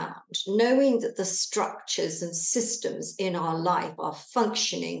round, knowing that the structures and systems in our life are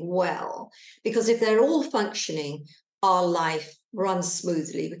functioning well. Because if they're all functioning, our life runs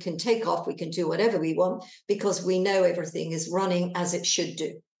smoothly. We can take off, we can do whatever we want because we know everything is running as it should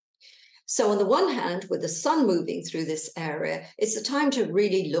do. So on the one hand, with the sun moving through this area, it's a time to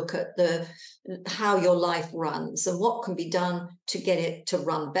really look at how your life runs and what can be done to get it to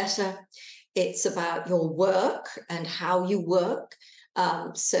run better. It's about your work and how you work.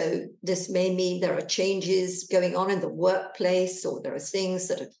 So this may mean there are changes going on in the workplace, or there are things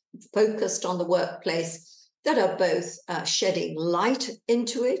that are focused on the workplace that are both shedding light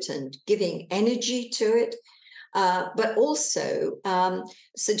into it and giving energy to it, but also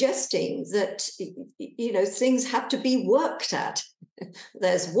suggesting that, you know, things have to be worked at.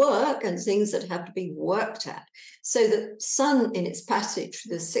 There's work and things that have to be worked at. So the sun in its passage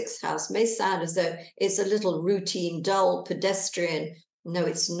through the 6th house may sound as though it's a little routine, dull, pedestrian. No,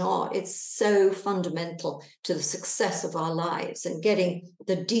 it's not. It's so fundamental to the success of our lives and getting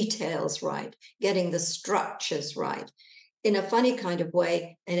the details right, getting the structures right. In a funny kind of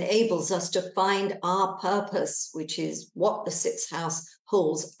way, enables us to find our purpose, which is what the 6th house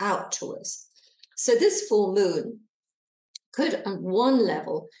holds out to us. So this full moon could, on one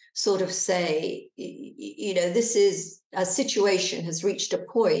level, sort of say, you know, this is a situation has reached a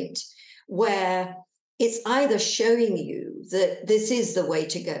point where it's either showing you that this is the way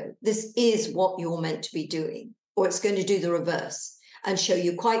to go, this is what you're meant to be doing, or it's going to do the reverse and show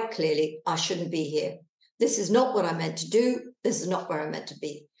you quite clearly, I shouldn't be here. This is not what I meant to do. This is not where I'm meant to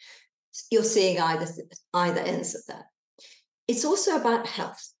be. You're seeing either ends of that. It's also about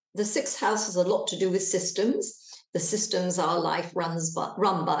health. The 6th house has a lot to do with systems. The systems our life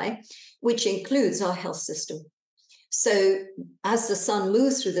run by, which includes our health system. So as the sun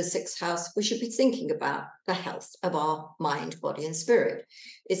moves through the 6th house, we should be thinking about the health of our mind, body, and spirit.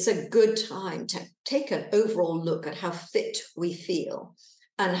 It's a good time to take an overall look at how fit we feel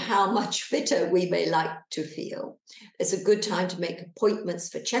and how much fitter we may like to feel. It's a good time to make appointments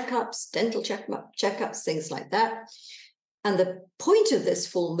for checkups, dental checkups, things like that. And the point of this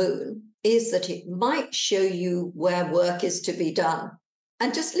full moon is that it might show you where work is to be done.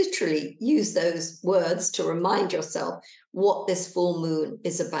 And just literally use those words to remind yourself what this full moon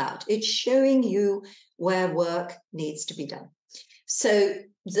is about. It's showing you where work needs to be done. So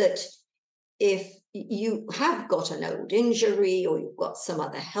that if you have got an old injury or you've got some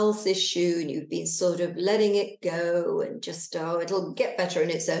other health issue and you've been sort of letting it go and just, it'll get better in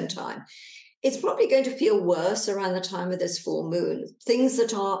its own time, it's probably going to feel worse around the time of this full moon. Things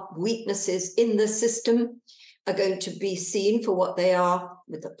that are weaknesses in the system are going to be seen for what they are,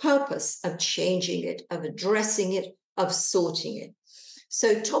 with the purpose of changing it, of addressing it, of sorting it.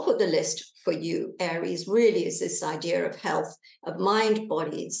 So top of the list for you, Aries, really is this idea of health, of mind,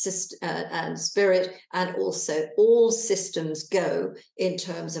 body, and spirit, and also all systems go in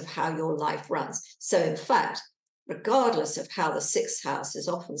terms of how your life runs. So in fact, regardless of how the 6th house is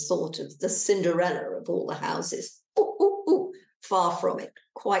often thought of the Cinderella of all the houses, far from it,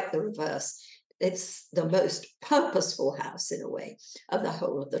 quite the reverse. It's the most purposeful house, in a way, of the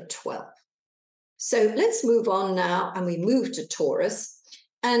whole of the 12. So let's move on now, and we move to Taurus.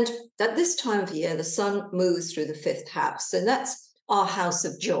 And at this time of year, the sun moves through the 5th house, and that's our house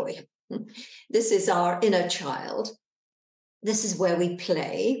of joy. This is our inner child. This is where we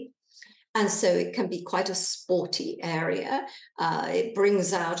play. And so it can be quite a sporty area. It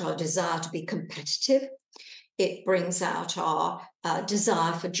brings out our desire to be competitive. It brings out our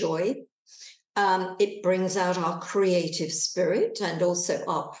desire for joy. It brings out our creative spirit and also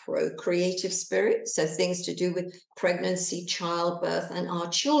our procreative spirit. So things to do with pregnancy, childbirth, and our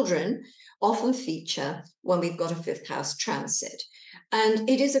children often feature when we've got a 5th house transit. And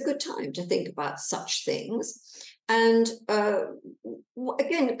it is a good time to think about such things. And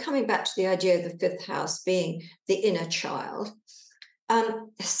again, coming back to the idea of the 5th house being the inner child,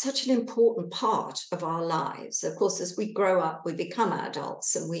 such an important part of our lives. Of course, as we grow up, we become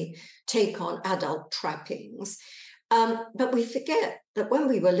adults and we take on adult trappings. But we forget that when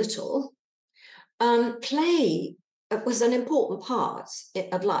we were little, play was an important part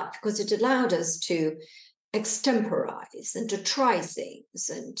of life because it allowed us to extemporize and to try things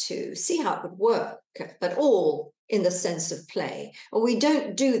and to see how it would work, but all in the sense of play. And we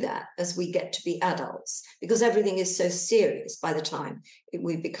don't do that as we get to be adults because everything is so serious by the time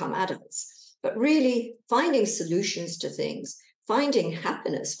we become adults. But really finding solutions to things, finding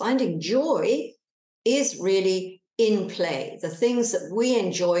happiness, finding joy is really in play. The things that we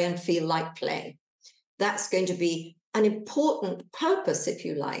enjoy and feel like play. That's going to be an important purpose, if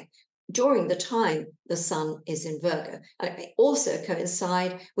you like, during the time the sun is in Virgo. And it may also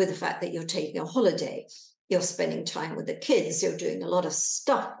coincide with the fact that you're taking a holiday. You're spending time with the kids, you're doing a lot of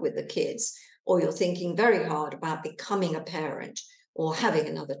stuff with the kids, or you're thinking very hard about becoming a parent or having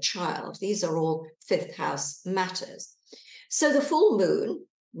another child. These are all 5th house matters. So the full moon,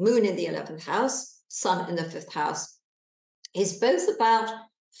 moon in the 11th house, sun in the 5th house, is both about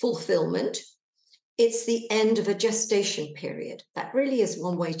fulfillment. It's the end of a gestation period. That really is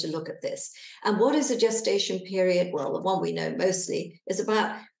one way to look at this. And what is a gestation period? Well, the one we know mostly is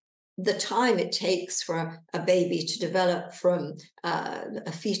about the time it takes for a baby to develop from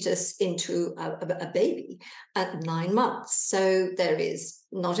a fetus into a baby at 9 months. So there is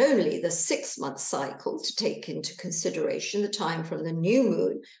not only the 6-month cycle to take into consideration, the time from the new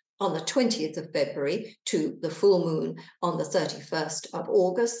moon on the 20th of February to the full moon on the 31st of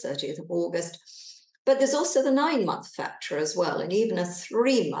August, 30th of August. But there's also the 9-month factor as well, and even a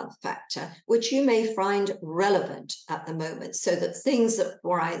 3-month factor, which you may find relevant at the moment, so that things that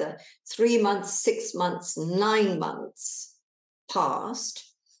were either 3 months, 6 months, 9 months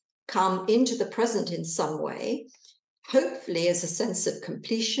past come into the present in some way, hopefully as a sense of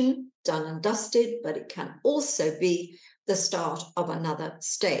completion, done and dusted, but it can also be the start of another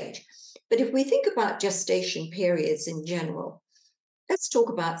stage. But if we think about gestation periods in general, let's talk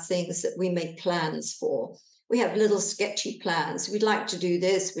about things that we make plans for. We have little sketchy plans. We'd like to do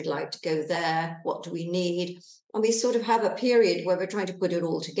this. We'd like to go there. What do we need? And we sort of have a period where we're trying to put it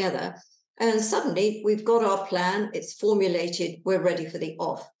all together. And suddenly we've got our plan. It's formulated. We're ready for the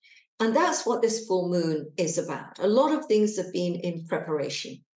off. And that's what this full moon is about. A lot of things have been in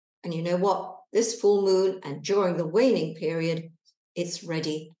preparation. And you know what? This full moon and during the waning period, it's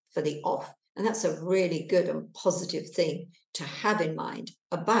ready for the off. And that's a really good and positive thing to have in mind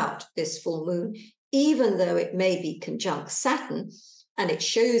about this full moon, even though it may be conjunct Saturn, and it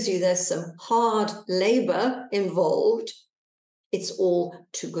shows you there's some hard labor involved. It's all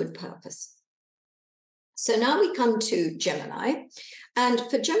to good purpose. So now we come to Gemini. And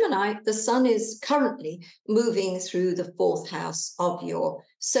for Gemini, the sun is currently moving through the 4th house of your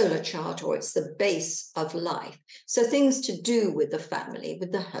solar chart, or it's the base of life. So things to do with the family,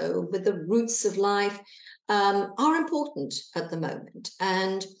 with the home, with the roots of life are important at the moment.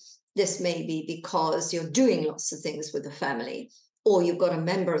 And this may be because you're doing lots of things with the family, or you've got a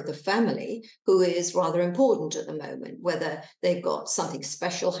member of the family who is rather important at the moment, whether they've got something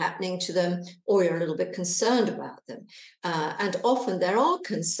special happening to them or you're a little bit concerned about them. And often there are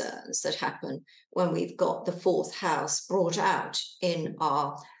concerns that happen when we've got the 4th house brought out in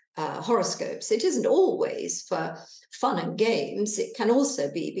our horoscopes. It isn't always for fun and games. It can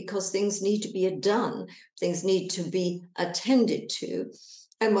also be because things need to be done, things need to be attended to.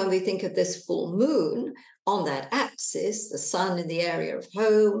 And when we think of this full moon, on that axis, the sun in the area of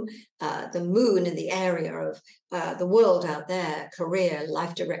home, the moon in the area of the world out there, career,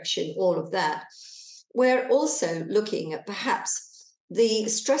 life direction, all of that, we're also looking at perhaps the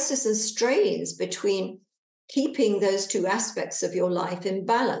stresses and strains between keeping those two aspects of your life in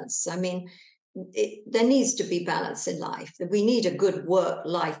balance. I mean, there needs to be balance in life. We need a good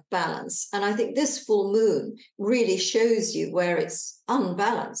work-life balance. And I think this full moon really shows you where it's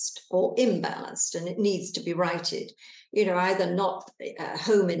unbalanced or imbalanced, and it needs to be righted. Either not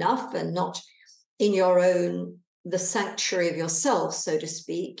home enough and not in your own, the sanctuary of yourself, so to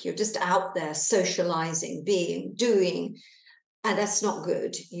speak. You're just out there socializing, being, doing, and that's not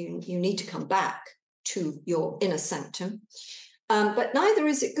good. You need to come back to your inner sanctum. But neither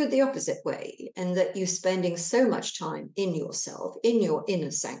is it good the opposite way, and that you're spending so much time in yourself, in your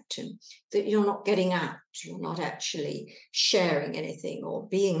inner sanctum, that you're not getting out. You're not actually sharing anything or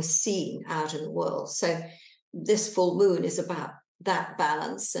being seen out in the world. So this full moon is about that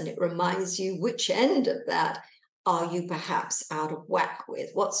balance, and it reminds you which end of that are you perhaps out of whack with.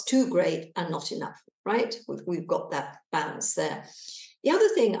 What's too great and not enough, right? We've got that balance there. The other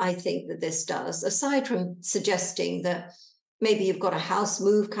thing I think that this does, aside from suggesting that maybe you've got a house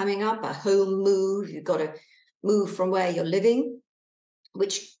move coming up, a home move, you've got to move from where you're living,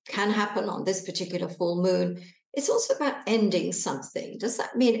 which can happen on this particular full moon. It's also about ending something. Does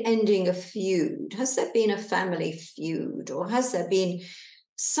that mean ending a feud? Has there been a family feud, or has there been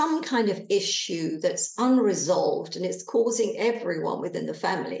some kind of issue that's unresolved and it's causing everyone within the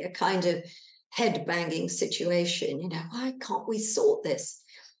family a kind of head-banging situation? Why can't we sort this?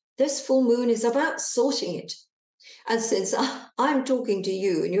 This full moon is about sorting it. And since I'm talking to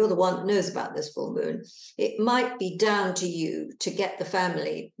you and you're the one that knows about this full moon, it might be down to you to get the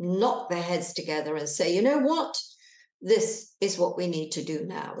family, knock their heads together and say, you know what? This is what we need to do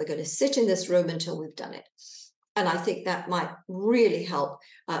now. We're going to sit in this room until we've done it. And I think that might really help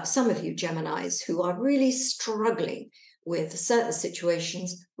some of you Geminis who are really struggling with certain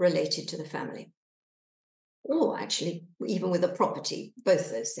situations related to the family. Or actually, even with a property, both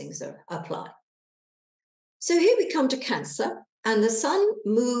those things apply. So here we come to Cancer, and the sun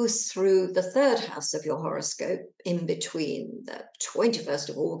moves through the third house of your horoscope in between the 21st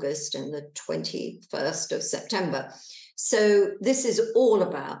of August and the 21st of September. So this is all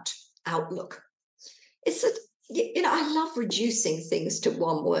about outlook. I love reducing things to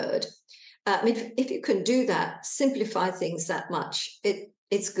one word. If you can do that, simplify things that much,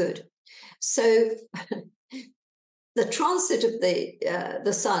 it's good. So the transit of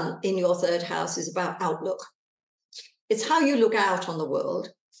the sun in your third house is about outlook. It's how you look out on the world.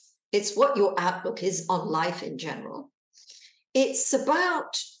 It's what your outlook is on life in general. It's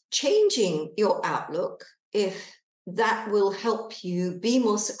about changing your outlook if that will help you be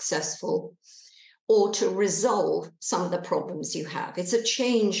more successful or to resolve some of the problems you have. It's a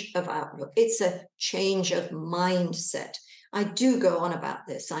change of outlook. It's a change of mindset. I do go on about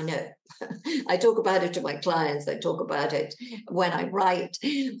this, I know. I talk about it to my clients. I talk about it when I write.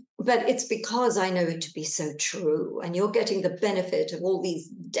 But it's because I know it to be so true. And you're getting the benefit of all these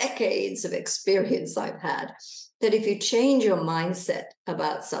decades of experience I've had, that if you change your mindset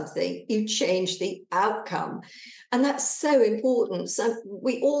about something, you change the outcome. And that's so important. So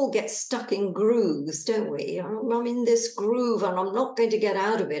we all get stuck in grooves, don't we? I'm in this groove and I'm not going to get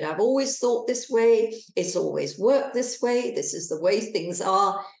out of it. I've always thought this way. It's always worked this way. This is the way things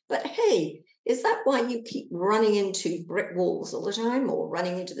are. But hey, is that why you keep running into brick walls all the time or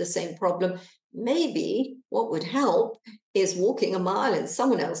running into the same problem? Maybe what would help is walking a mile in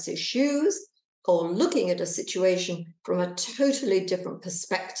someone else's shoes, or looking at a situation from a totally different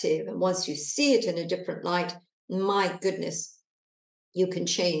perspective. And once you see it in a different light, my goodness, you can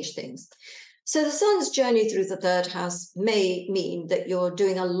change things. So the sun's journey through the third house may mean that you're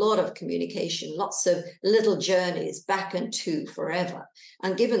doing a lot of communication, lots of little journeys back and to forever.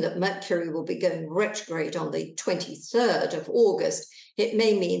 And given that Mercury will be going retrograde on the 23rd of August, it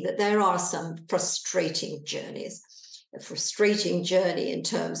may mean that there are some frustrating journeys. A frustrating journey in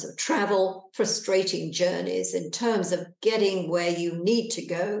terms of travel, frustrating journeys in terms of getting where you need to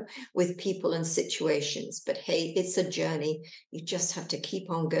go with people and situations. But hey, it's a journey. You just have to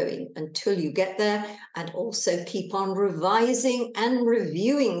keep on going until you get there, and also keep on revising and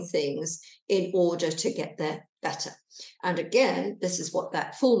reviewing things in order to get there better. And again, this is what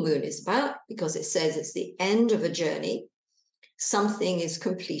that full moon is about, because it says it's the end of a journey. Something is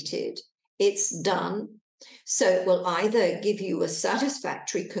completed. It's done. So it will either give you a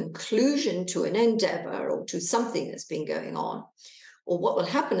satisfactory conclusion to an endeavor or to something that's been going on, or what will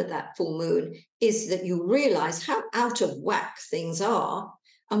happen at that full moon is that you realize how out of whack things are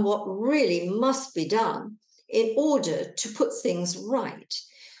and what really must be done in order to put things right.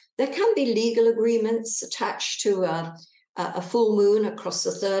 There can be legal agreements attached to a full moon across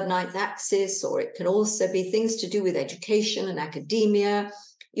the third, ninth axis, or it can also be things to do with education and academia.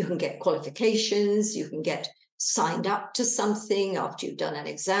 You can get qualifications, you can get signed up to something, after you've done an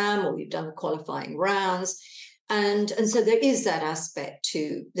exam or you've done the qualifying rounds. And so there is that aspect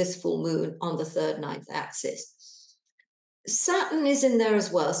to this full moon on the 3rd, 9th axis. Saturn is in there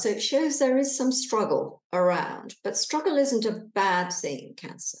as well, so it shows there is some struggle around, but struggle isn't a bad thing in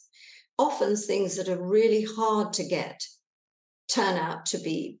Cancer. Often things that are really hard to get turn out to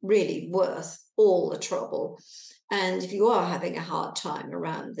be really worth all the trouble. And if you are having a hard time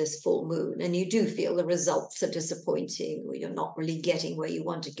around this full moon and you do feel the results are disappointing or you're not really getting where you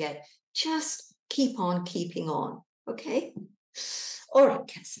want to get, just keep on keeping on, okay? All right,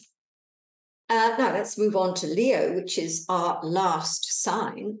 Cancer. Now let's move on to Leo, which is our last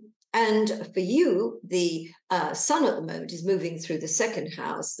sign. And for you, the sun at the moment is moving through the 2nd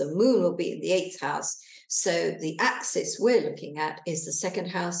house. The moon will be in the 8th house. So the axis we're looking at is the 2nd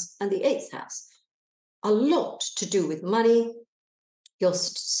house and the 8th house. A lot to do with money, your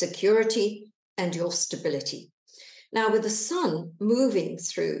security, and your stability. Now, with the sun moving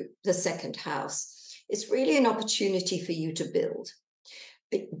through the 2nd house, it's really an opportunity for you to build.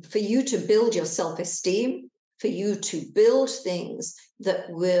 For you to build your self-esteem, for you to build things that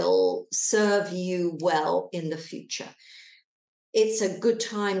will serve you well in the future. It's a good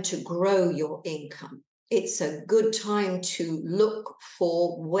time to grow your income. It's a good time to look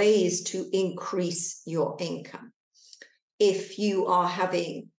for ways to increase your income. If you are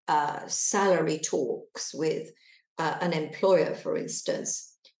having salary talks with an employer, for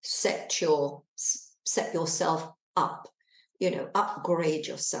instance, set yourself up. Upgrade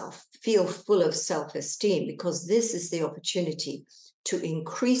yourself, feel full of self-esteem, because this is the opportunity to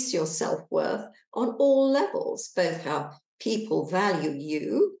increase your self-worth on all levels, both how people value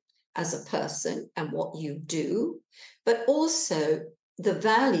you as a person and what you do, but also the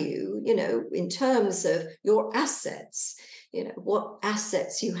value, in terms of your assets, what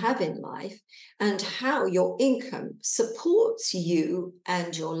assets you have in life and how your income supports you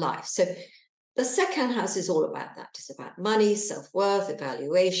and your life. So the 2nd house is all about that. It's about money, self-worth,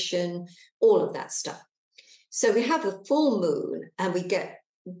 evaluation, all of that stuff. So we have the full moon and we get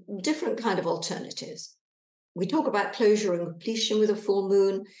different kind of alternatives. We talk about closure and completion with a full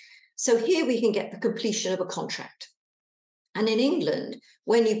moon. So here we can get the completion of a contract. And in England,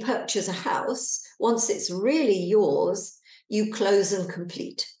 when you purchase a house, once it's really yours, you close and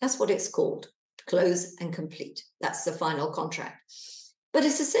complete. That's what it's called, close and complete. That's the final contract. But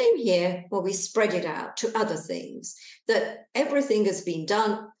it's the same here, where we spread it out to other things, that everything has been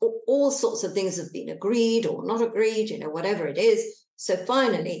done, all sorts of things have been agreed or not agreed, whatever it is. So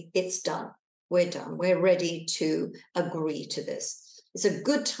finally, it's done. We're done. We're ready to agree to this. It's a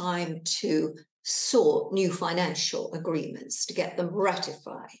good time to sort new financial agreements, to get them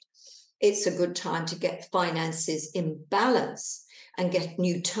ratified. It's a good time to get finances in balance and get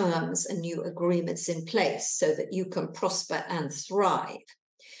new terms and new agreements in place so that you can prosper and thrive.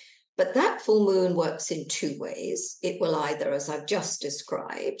 But that full moon works in 2 ways. It will either, as I've just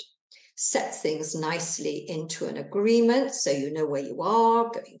described, set things nicely into an agreement so you know where you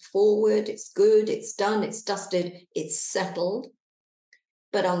are going forward. It's good, it's done, it's dusted, it's settled.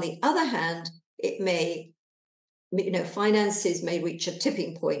 But on the other hand, it may, finances may reach a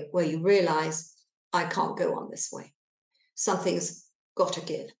tipping point where you realize, I can't go on this way. Something's got to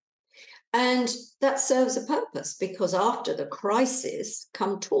give. And that serves a purpose, because after the crisis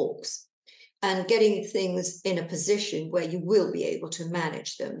come talks and getting things in a position where you will be able to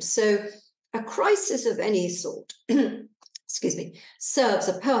manage them. So a crisis of any sort, excuse me, serves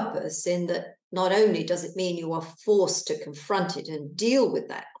a purpose in that not only does it mean you are forced to confront it and deal with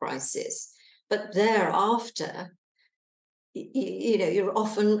that crisis, but thereafter, you're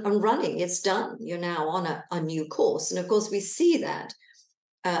off and running. It's done. You're now on a new course. And of course, we see that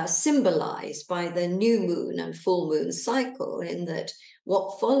symbolized by the new moon and full moon cycle, in that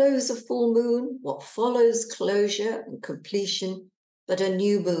what follows a full moon, what follows closure and completion, but a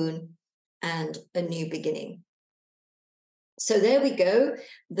new moon and a new beginning. So there we go.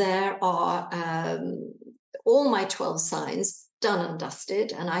 There are all my 12 signs done and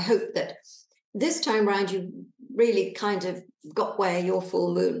dusted. And I hope that this time around you really kind of got where your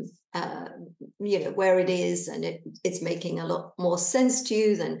full moon, where it is, and it's making a lot more sense to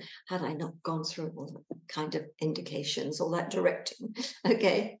you than had I not gone through all the kind of indications, all that directing.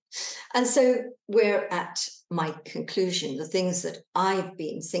 Okay. And so we're at my conclusion, the things that I've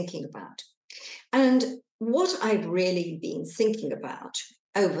been thinking about. And what I've really been thinking about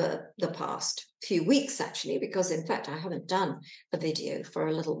over the past few weeks, actually, because in fact, I haven't done a video for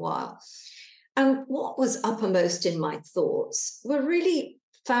a little while. And what was uppermost in my thoughts were really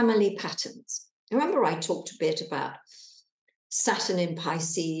family patterns. Remember, I talked a bit about Saturn in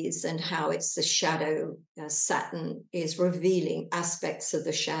Pisces and how it's the shadow. Saturn is revealing aspects of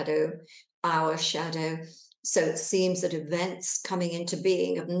the shadow, our shadow. So it seems that events coming into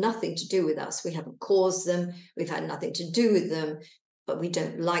being have nothing to do with us. We haven't caused them. We've had nothing to do with them, but we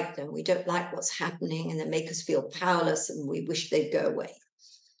don't like them. We don't like what's happening, and they make us feel powerless, and we wish they'd go away.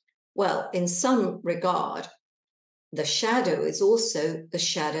 Well, in some regard, the shadow is also the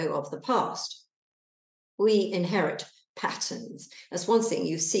shadow of the past. We inherit patterns. That's one thing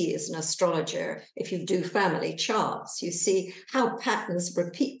you see as an astrologer. If you do family charts, you see how patterns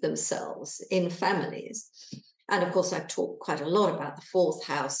repeat themselves in families. And of course, I've talked quite a lot about the fourth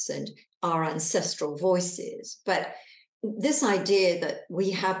house and our ancestral voices. But this idea that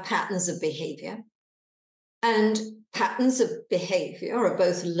we have patterns of behavior, and patterns of behavior are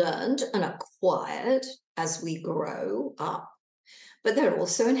both learned and acquired as we grow up, but they're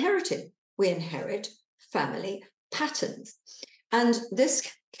also inherited. We inherit family patterns. And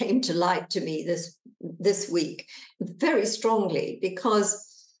this came to light to me this week very strongly, because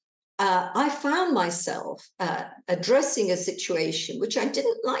I found myself addressing a situation which I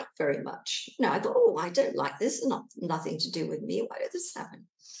didn't like very much. I thought, oh, I don't like this, nothing to do with me. Why did this happen?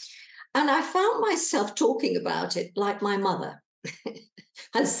 And I found myself talking about it like my mother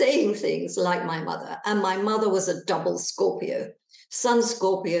and saying things like my mother. And my mother was a double Scorpio, Sun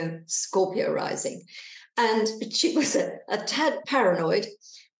Scorpio, Scorpio rising. And she was a tad paranoid,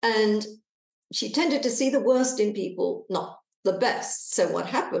 and she tended to see the worst in people, not the best. So what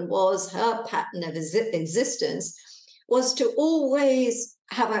happened was her pattern of existence was to always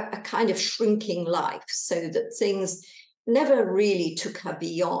have a kind of shrinking life, so that things never really took her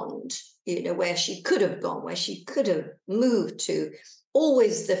beyond, where she could have gone, where she could have moved to.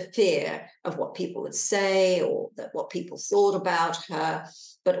 Always the fear of what people would say, or that what people thought about her,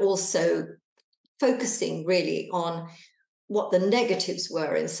 but also focusing really on what the negatives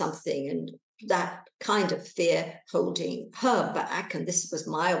were in something, and that kind of fear holding her back. And this was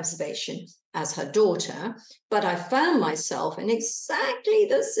my observation as her daughter. But I found myself in exactly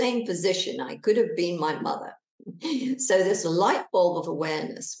the same position. I could have been my mother. So this light bulb of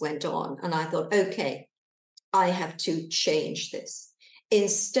awareness went on, and I thought, okay, I have to change this.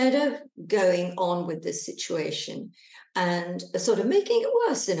 Instead of going on with this situation and sort of making it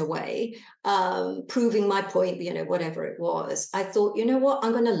worse in a way, proving my point, whatever it was, I thought, you know what,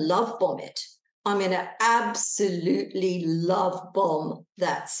 I'm going to love bomb it. I'm going to absolutely love bomb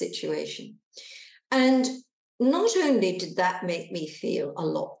that situation. And not only did that make me feel a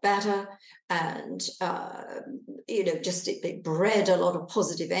lot better, and, just it bred a lot of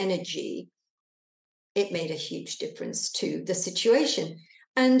positive energy, it made a huge difference to the situation.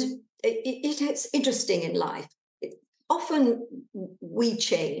 And it's interesting in life. Often we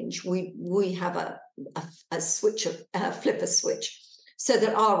change, we have a switch, flip a switch, so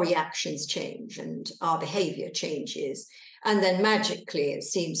that our reactions change and our behavior changes. And then magically, it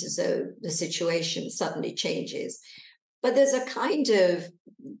seems as though the situation suddenly changes. But there's a kind of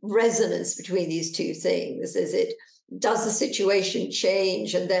resonance between these two things. Does the situation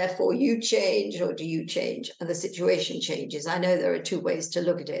change and therefore you change, or do you change and the situation changes? I know there are two ways to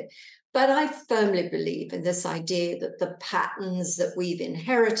look at it, but I firmly believe in this idea that the patterns that we've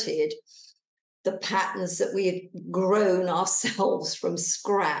inherited, the patterns that we've grown ourselves from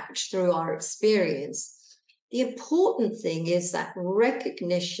scratch through our experience, the important thing is that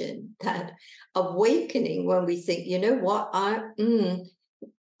recognition, that awakening when we think, you know what, I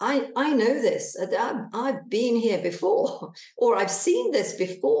know this. I've been here before, or I've seen this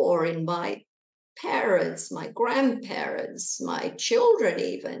before in my parents, my grandparents, my children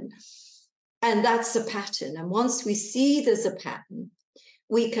even. And that's a pattern. And once we see there's a pattern,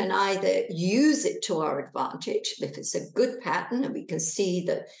 we can either use it to our advantage if it's a good pattern, and we can see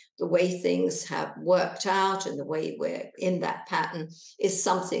that the way things have worked out and the way we're in that pattern is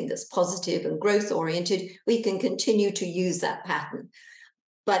something that's positive and growth oriented. We can continue to use that pattern.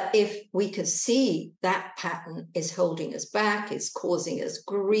 But if we can see that pattern is holding us back, is causing us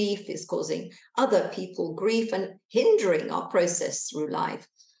grief, is causing other people grief and hindering our process through life,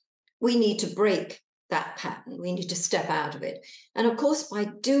 we need to break that pattern. We need to step out of it. And of course, by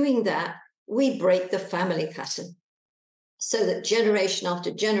doing that, we break the family pattern, so that generation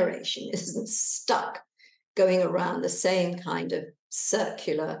after generation isn't stuck going around the same kind of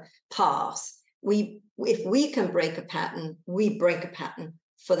circular path. If we can break a pattern, we break a pattern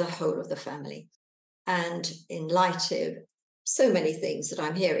for the whole of the family. And in light of so many things that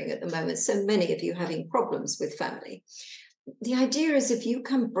I'm hearing at the moment, so many of you having problems with family, the idea is if you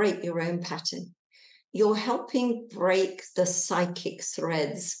can break your own pattern, you're helping break the psychic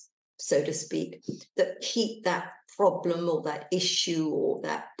threads so to speak, that keep that problem or that issue or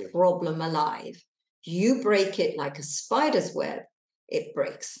that problem alive. You break it like a spider's web, it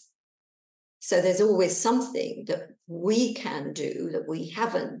breaks. So there's always something that we can do that we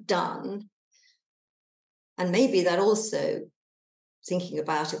haven't done. And maybe that also, thinking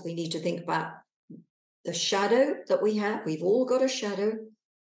about it, we need to think about the shadow that we have. We've all got a shadow.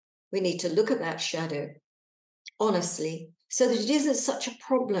 We need to look at that shadow honestly, so that it isn't such a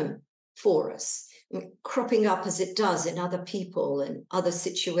problem for us, cropping up as it does in other people and other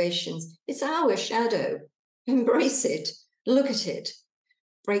situations. It's our shadow. Embrace it. Look at it.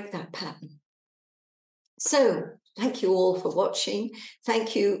 Break that pattern. So thank you all for watching.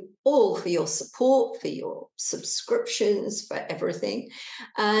 Thank you all for your support, for your subscriptions, for everything.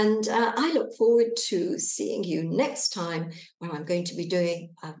 And I look forward to seeing you next time, when I'm going to be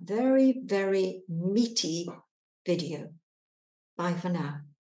doing a very, very meaty video. Bye for now.